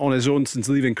training on his own since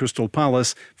leaving Crystal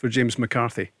Palace for James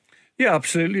McCarthy. Yeah,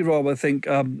 absolutely, Rob. I think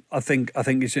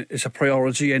it's a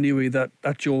priority anyway that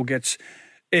Joe gets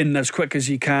in as quick as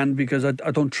he can, because I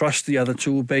don't trust the other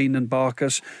two, Bain and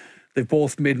Barkas. They've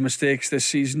both made mistakes this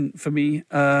season for me.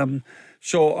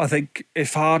 So I think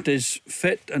if Hart is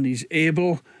fit and he's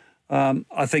able,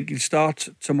 I think he'll start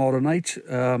tomorrow night.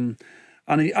 And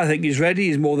I think he's ready.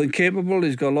 He's more than capable.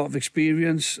 He's got a lot of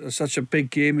experience. It's such a big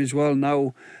game as well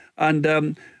now.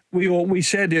 And we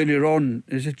said earlier on,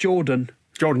 is it Jordan?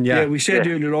 Jordan, yeah. Yeah, we said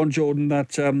earlier on, Jordan,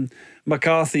 that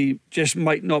McCarthy just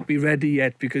might not be ready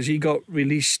yet, because he got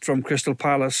released from Crystal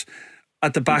Palace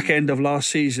at the back end of last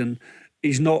season.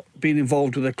 He's not been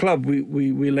involved with the club,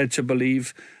 we led to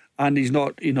believe, and he's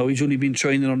not, he's only been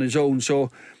training on his own.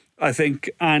 So I think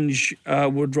Ange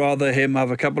would rather him have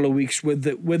a couple of weeks with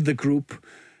the group,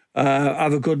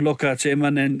 have a good look at him,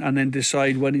 and then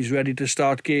decide when he's ready to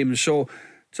start games. So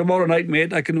tomorrow night,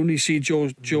 mate, I can only see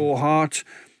Joe Hart.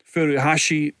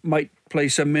 Furuhashi might play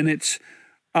some minutes,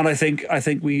 and I think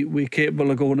we're capable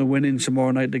of going and winning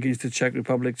tomorrow night against the Czech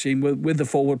Republic team with the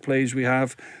forward plays we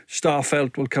have.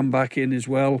 Starfelt will come back in as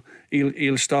well.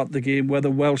 He'll start the game. Whether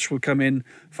Welsh will come in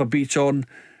for Beaton.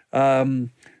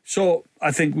 So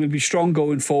I think we'll be strong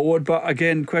going forward. But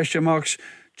again, question marks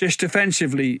just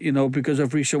defensively, because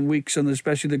of recent weeks, and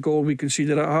especially the goal we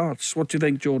conceded at Hearts. What do you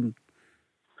think, Jordan?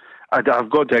 I've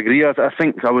got to agree. I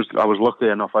think I was lucky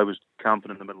enough. I was camping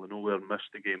in the middle of nowhere and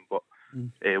missed the game. But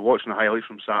watching the highlights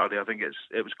from Saturday, I think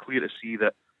it was clear to see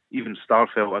that even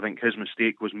Starfelt, I think his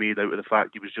mistake was made out of the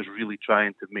fact he was just really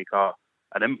trying to make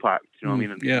an impact. You know what I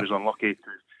mean? And he was unlucky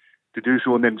to do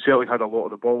so. And then Celtic had a lot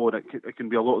of the ball, and it can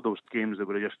be a lot of those games that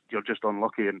you're just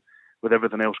unlucky. And with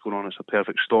everything else going on, it's a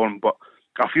perfect storm. But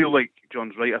I feel like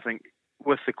John's right. I think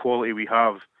with the quality we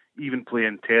have, even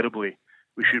playing terribly,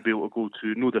 we should be able to go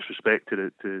to, no disrespect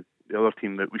to the other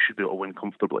team, that we should be able to win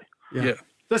comfortably. Yeah.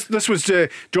 This was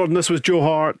Jordan. This was Joe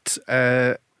Hart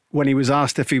when he was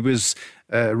asked if he was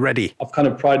ready. I've kind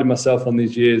of prided myself on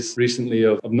these years recently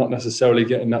of not necessarily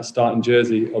getting that starting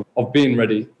jersey, of being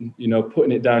ready.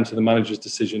 Putting it down to the manager's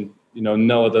decision.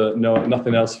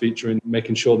 Nothing else featuring,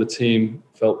 making sure the team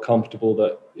felt comfortable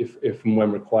that if and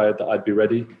when required that I'd be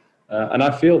ready. And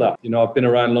I feel that. I've been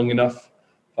around long enough.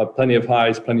 I've had plenty of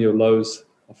highs, plenty of lows.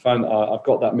 I found I've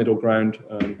got that middle ground.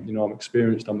 I'm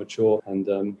experienced, I'm mature, and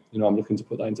I'm looking to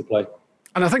put that into play.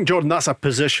 And I think, Jordan, that's a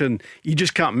position you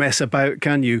just can't mess about,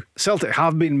 can you? Celtic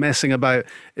have been messing about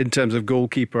in terms of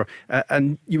goalkeeper,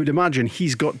 and you would imagine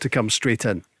he's got to come straight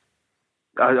in.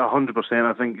 100%.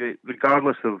 I think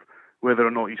regardless of whether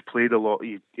or not he's played a lot,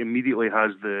 he immediately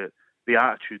has the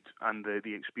attitude and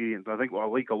the experience. I think what I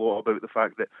like a lot about the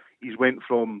fact that he's went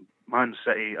from Man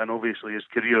City, and obviously his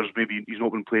career's maybe he's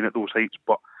not been playing at those heights,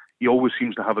 but he always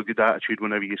seems to have a good attitude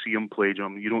whenever you see him play.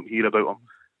 You don't hear about him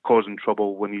causing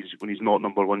trouble when he's not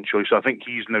number one choice. So I think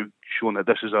he's now shown that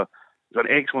this is an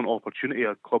excellent opportunity,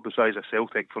 a club the size of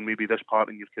Celtic, for maybe this part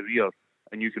in your career,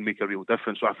 and you can make a real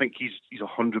difference. So I think he's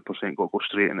 100% got to go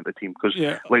straight into the team because,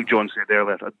 like John said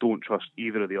earlier, I don't trust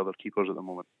either of the other keepers at the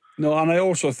moment. No, and I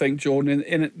also think, John,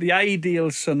 in the ideal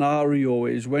scenario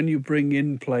is when you bring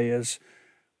in players,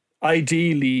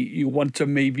 ideally you want to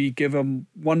maybe give them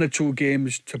 1 or 2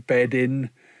 games to bed in,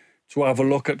 to have a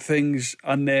look at things,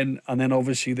 and then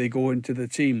obviously they go into the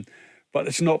team. But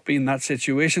it's not been that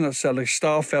situation at Celtic.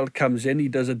 Starfelt comes in, he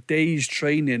does a day's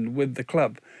training with the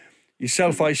club. He's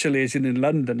self-isolating in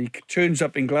London. He turns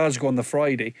up in Glasgow on the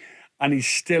Friday, and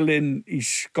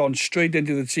he's gone straight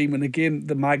into the team. And again,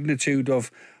 the magnitude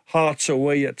of Hearts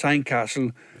away at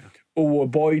Tynecastle, who were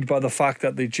buoyed by the fact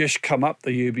that they just come up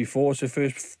the year before. It's the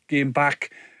first game back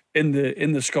in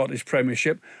the Scottish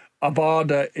Premiership.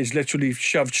 Abada is literally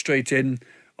shoved straight in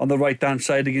on the right-hand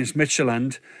side against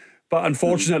Midtjylland. But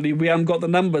unfortunately, we haven't got the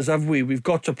numbers, have we? We've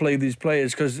got to play these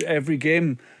players because every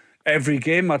game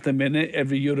at the minute,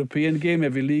 every European game,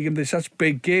 every league game, they're such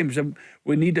big games, and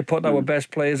we need to put our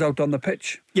best players out on the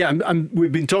pitch. Yeah, and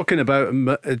we've been talking about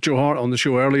Joe Hart on the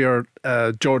show earlier,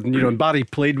 Jordan, and Barry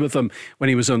played with him when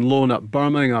he was on loan at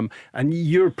Birmingham, and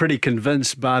you're pretty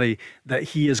convinced, Barry, that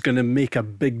he is going to make a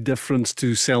big difference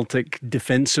to Celtic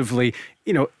defensively,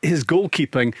 his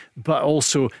goalkeeping, but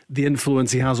also the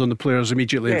influence he has on the players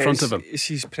immediately in front of him. It's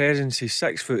his presence. He's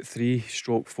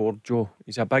 6'3", Joe.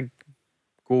 He's a big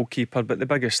goalkeeper, but the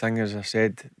biggest thing, as I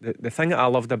said, the thing that I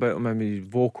loved about him, he was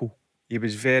vocal. He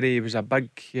was a big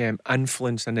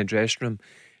influence in the dressing room,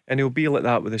 and he'll be like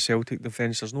that with the Celtic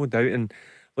defence, there's no doubt. And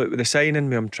look, with the signing,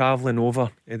 with him travelling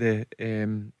over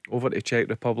to Czech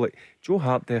Republic, Joe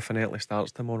Hart definitely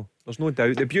starts tomorrow, there's no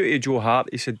doubt. The beauty of Joe Hart,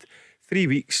 he said 3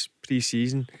 weeks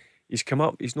pre-season, he's come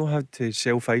up, he's not had to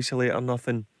self-isolate or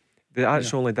nothing.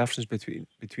 That's the only difference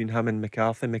between him and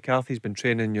McCarthy. McCarthy's been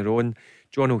training on your own.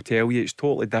 John will tell you it's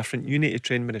totally different. You need to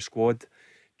train with a squad.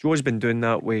 Joe's been doing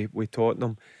that with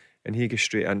Tottenham, and he goes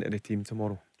straight into the team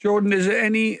tomorrow. Jordan, is there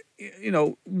any,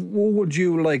 what would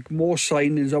you like more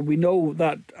signings? We know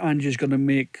that Angie's going to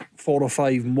make 4 or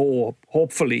 5 more,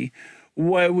 hopefully.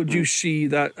 Where would you see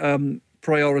that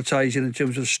prioritising in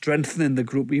terms of strengthening the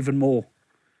group even more?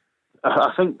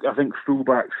 I think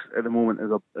fullbacks at the moment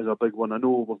is a big one. I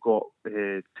know we've got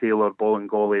Taylor,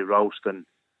 Bolingoli, Ralston.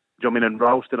 Do you know what I mean? And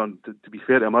Ralston, to be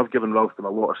fair to him, I've given Ralston a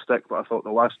lot of stick, but I thought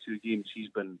the last 2 games he's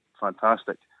been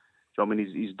fantastic. Do you know what I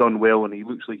mean? He's done well, and he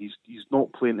looks like he's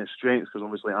not playing his strengths, because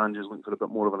obviously Ange's looking for a bit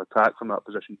more of an attack from that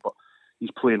position, but he's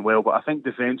playing well. But I think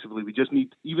defensively we just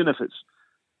need,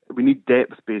 we need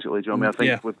depth basically. Do you know what I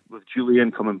mean? I think with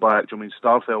Julian coming back, do you know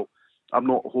what I mean? Starfelt, I'm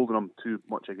not holding him too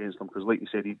much against him, because like you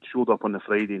said, he showed up on the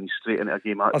Friday and he's straight into a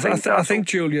game. I think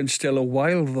Julian's still a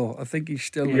while though. I think he's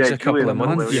still a couple of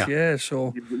months.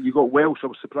 So you got Welsh. I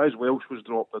was surprised Welsh was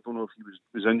dropped. I don't know if he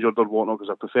was injured or whatnot, because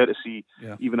I prefer to see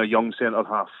even a young centre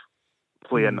half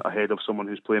playing ahead of someone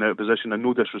who's playing out of position. And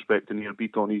no disrespect to Neil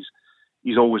Beaton,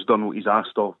 he's always done what he's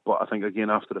asked of. But I think again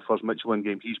after the first Midtjylland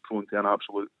game, he's prone to an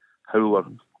absolute howler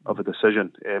of a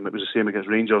decision. It was the same against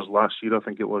Rangers last year, I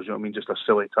think it was. You know what I mean? Just a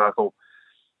silly tackle.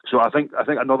 So I think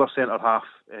another centre half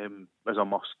is a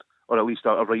must, or at least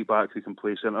a right back who can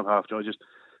play centre half. You know, just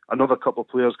another couple of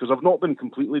players, because I've not been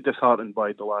completely disheartened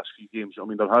by the last few games. You know what I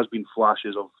mean? There has been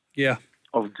flashes of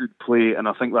good play, and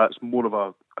I think that's more of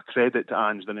a credit to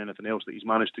Ange than anything else, that he's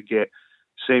managed to get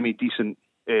semi-decent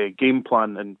game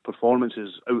plan and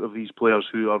performances out of these players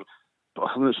who are,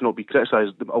 let's not be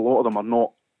criticised, a lot of them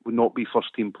would not be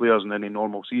first team players in any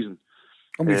normal season.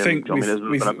 And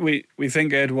we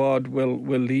think Edouard will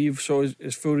leave, so is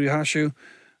Furuhashi,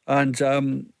 and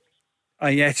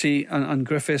Ayeti and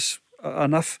Griffiths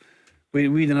enough. We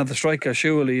need another striker,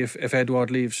 surely, if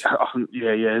Edouard leaves.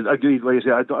 Yeah, agreed. Like I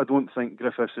say, I don't think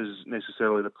Griffiths is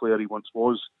necessarily the player he once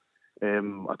was. I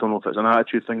don't know if it's an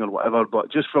attitude thing or whatever,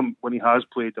 but just from when he has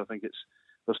played, I think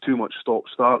there's too much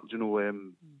stop-start. You know,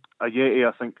 Ayeti,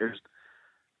 I think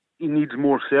he needs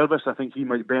more service. I think he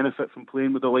might benefit from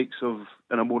playing with the likes of,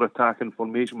 in a more attacking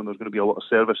formation when there's going to be a lot of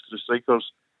service to the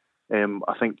strikers.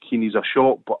 I think he needs a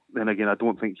shot, but then again, I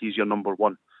don't think he's your number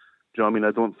one. Do you know what I mean?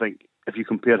 I don't think, if you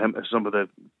compare him to some of the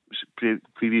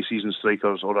previous season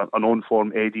strikers, or an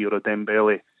on-form Eddie or a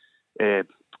Dembele,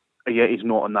 he's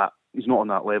not on that. He's not on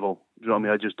that level. Do you know what I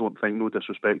mean? I just don't think, no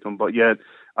disrespect to him, but yeah,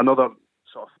 another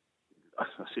sort of,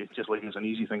 I say just like it's an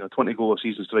easy thing, a 20-goal a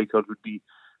season striker would be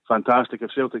fantastic.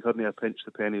 If Celtic hadn't pinched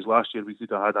the pennies last year, we could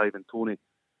have had Ivan Toney,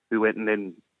 who went and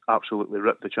then absolutely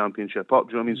rip the Championship up.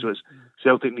 Do you know what I mean? So it's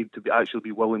Celtic need to actually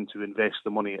be willing to invest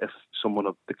the money if someone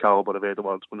of the calibre of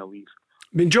Edouard's going to leave.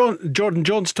 I mean, Jordan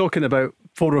John's talking about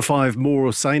 4 or 5 more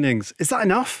signings. Is that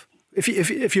enough?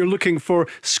 If you're looking for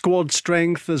squad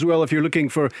strength as well, if you're looking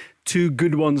for 2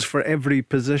 good ones for every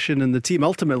position in the team,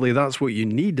 ultimately that's what you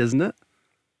need, isn't it?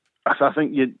 I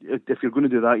think if you're going to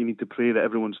do that, you need to pray that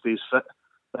everyone stays fit.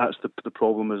 That's the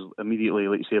problem, is immediately,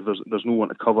 like you say, if there's no one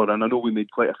to cover. And I know we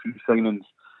made quite a few signings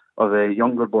of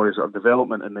younger boys that are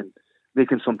development, and then they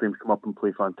can sometimes come up and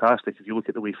play fantastic. If you look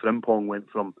at the way Frimpong went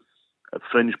from a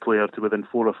fringe player to within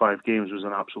 4 or 5 games was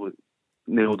an absolute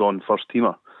nailed-on first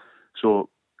teamer. So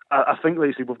I think,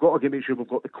 like I say, we've got to make sure we've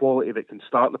got the quality that can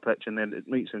start the pitch, and then it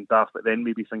might sound daft, but then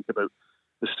maybe think about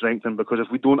the strengthening, because if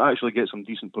we don't actually get some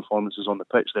decent performances on the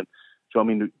pitch, then, do you know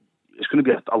what I mean, it's going to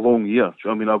be a long year. Do you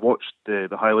know what I mean? I watched the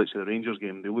highlights of the Rangers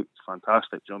game. They looked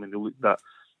fantastic. Do you know what I mean? They looked that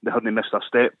they hadn't missed a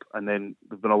step, and then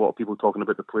there've been a lot of people talking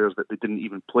about the players that they didn't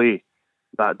even play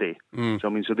that day. Do you know what I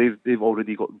mean? So they've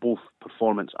already got both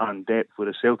performance and depth,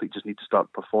 whereas Celtic just need to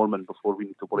start performing before we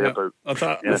need to worry about.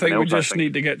 I think we just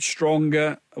need to get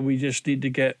stronger. We just need to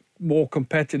get more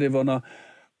competitive on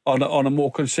a more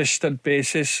consistent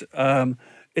basis.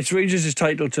 It's Rangers'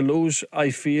 title to lose, I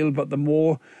feel, but the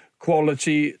more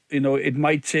quality, it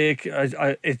might take.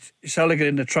 It's Celtic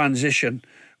in the transition.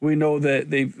 We know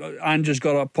that Andrew's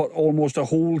got to put almost a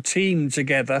whole team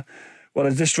together.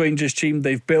 Whereas this Rangers team,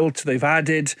 they've built, they've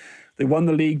added, they won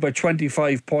the league by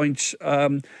 25 points.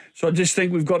 So I just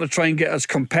think we've got to try and get as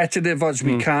competitive as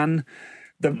we can.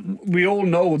 We all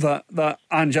know that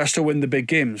Ange has to win the big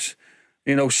games.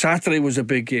 Saturday was a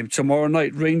big game. Tomorrow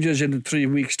night, Rangers in 3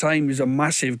 weeks' time is a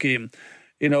massive game.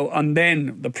 And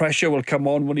then the pressure will come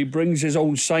on when he brings his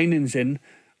own signings in,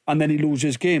 and then he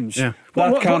loses games. Yeah.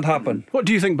 That can't happen. What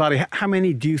do you think, Barry? How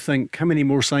many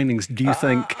more signings do you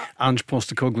think Ange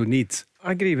Postecoglou needs?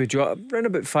 I agree with you. Around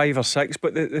about 5 or 6.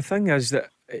 But the thing is that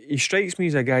he strikes me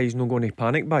as a guy who's not going to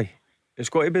panic by. It's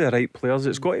got to be the right players.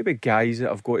 It's got to be guys that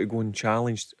have got to go and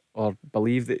challenge or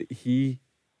believe that he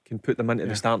can put them into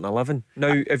the starting 11.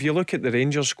 Now, if you look at the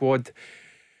Rangers squad,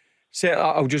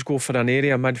 I'll just go for an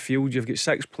area midfield. You've got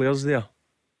 6 players there.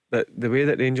 That the way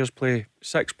that Rangers play,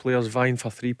 6 players vying for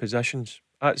 3 positions.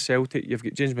 At Celtic, you've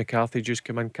got James McCarthy just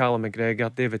come in, Callum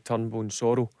McGregor, David Turnbull and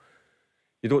Sorrell.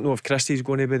 You don't know if Christie's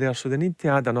going to be there, so they need to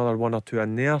add another 1 or 2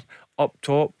 in there. Up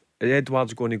top,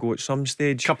 Edouard's going to go at some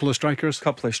stage. Couple of strikers.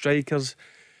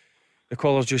 The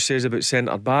caller just says about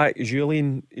centre back.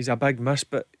 Julien, he's a big miss,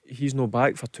 but he's no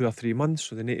back for 2 or 3 months,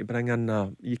 so they need to bring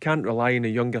in you can't rely on a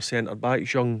younger centre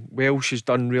backs. Young Welsh has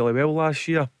done really well last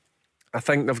year. I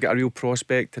think they've got a real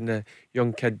prospect in the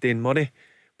young kid Dane Murray,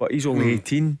 but he's only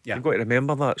 18. You've got to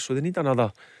remember that. So they need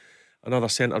another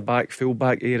centre back, full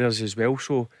back areas as well.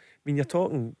 So I mean, you're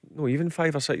talking even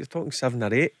 5 or 6. You're talking 7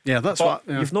 or 8. Yeah, that's but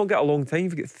you've not got a long time.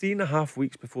 You've got 3.5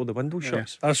 weeks before the window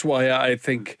shuts. That's why I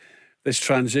think this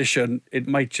transition, it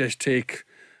might just take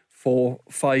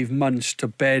 4-5 months to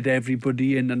bed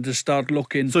everybody in and to start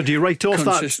looking. So do you write off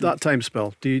that time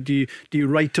spell? Do you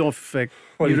write off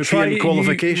European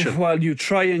qualification? You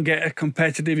try and get a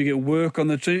competitive. You get work on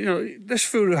the. This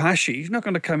Furuhashi, he's not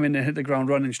going to come in and hit the ground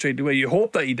running straight away. You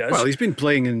hope that he does. Well, he's been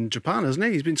playing in Japan, hasn't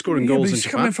he? He's been scoring goals in Japan.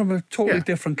 He's coming from a totally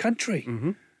different country.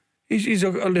 Mm-hmm. He's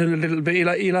a little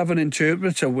bit. He'll have an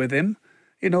interpreter with him,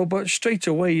 But straight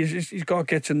away, he's got to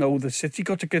get to know the city. He's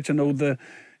got to get to know the.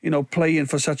 Playing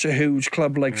for such a huge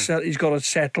club like Celtic, he's got to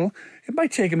settle. It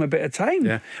might take him a bit of time.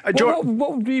 Yeah. What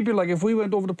would we be like if we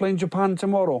went over to play in Japan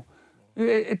tomorrow?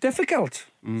 It's difficult.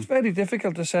 It's very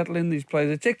difficult to settle in these players.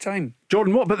 It takes time.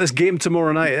 Jordan, what about this game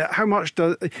tomorrow night? How much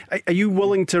are you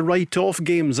willing to write off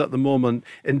games at the moment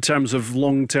in terms of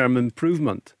long-term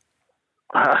improvement?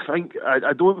 I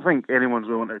don't think anyone's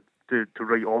willing to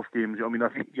write off games. I mean, I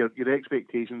think your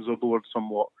expectations are lowered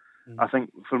somewhat. I think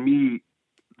for me,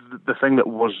 the thing that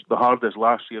was the hardest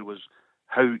last year was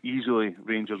how easily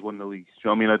Rangers won the league. Do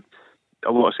you know what I mean?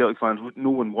 A lot of Celtic fans,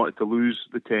 no one wanted to lose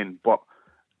the 10, but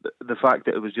the fact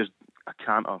that it was just a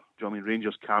canter. Do you know what I mean?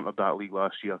 Rangers cantered that league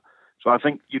last year. So I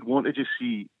think you'd want to just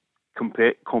see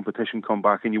competition come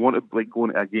back, and you want to go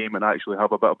into a game and actually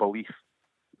have a bit of belief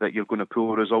that you're going to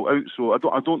pull a result out. So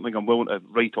I don't think I'm willing to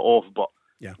write it off, but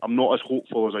I'm not as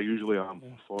hopeful as I usually am,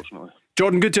 unfortunately.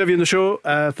 Jordan, good to have you on the show.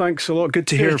 Thanks a lot. Good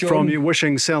to hear Cheers, from you.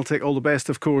 Wishing Celtic all the best,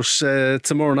 of course.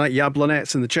 Tomorrow night,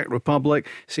 Jablonec in the Czech Republic,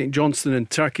 St Johnstone in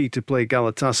Turkey to play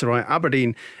Galatasaray,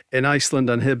 Aberdeen in Iceland,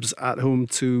 and Hibs at home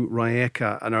to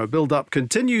Rijeka. And our build-up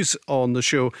continues on the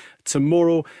show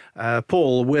tomorrow.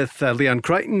 Paul with Leanne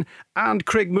Crichton and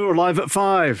Craig Moore live at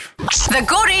 5. The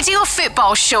Go Radio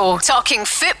Football Show, talking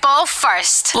football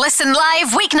first. Listen live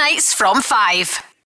weeknights from 5.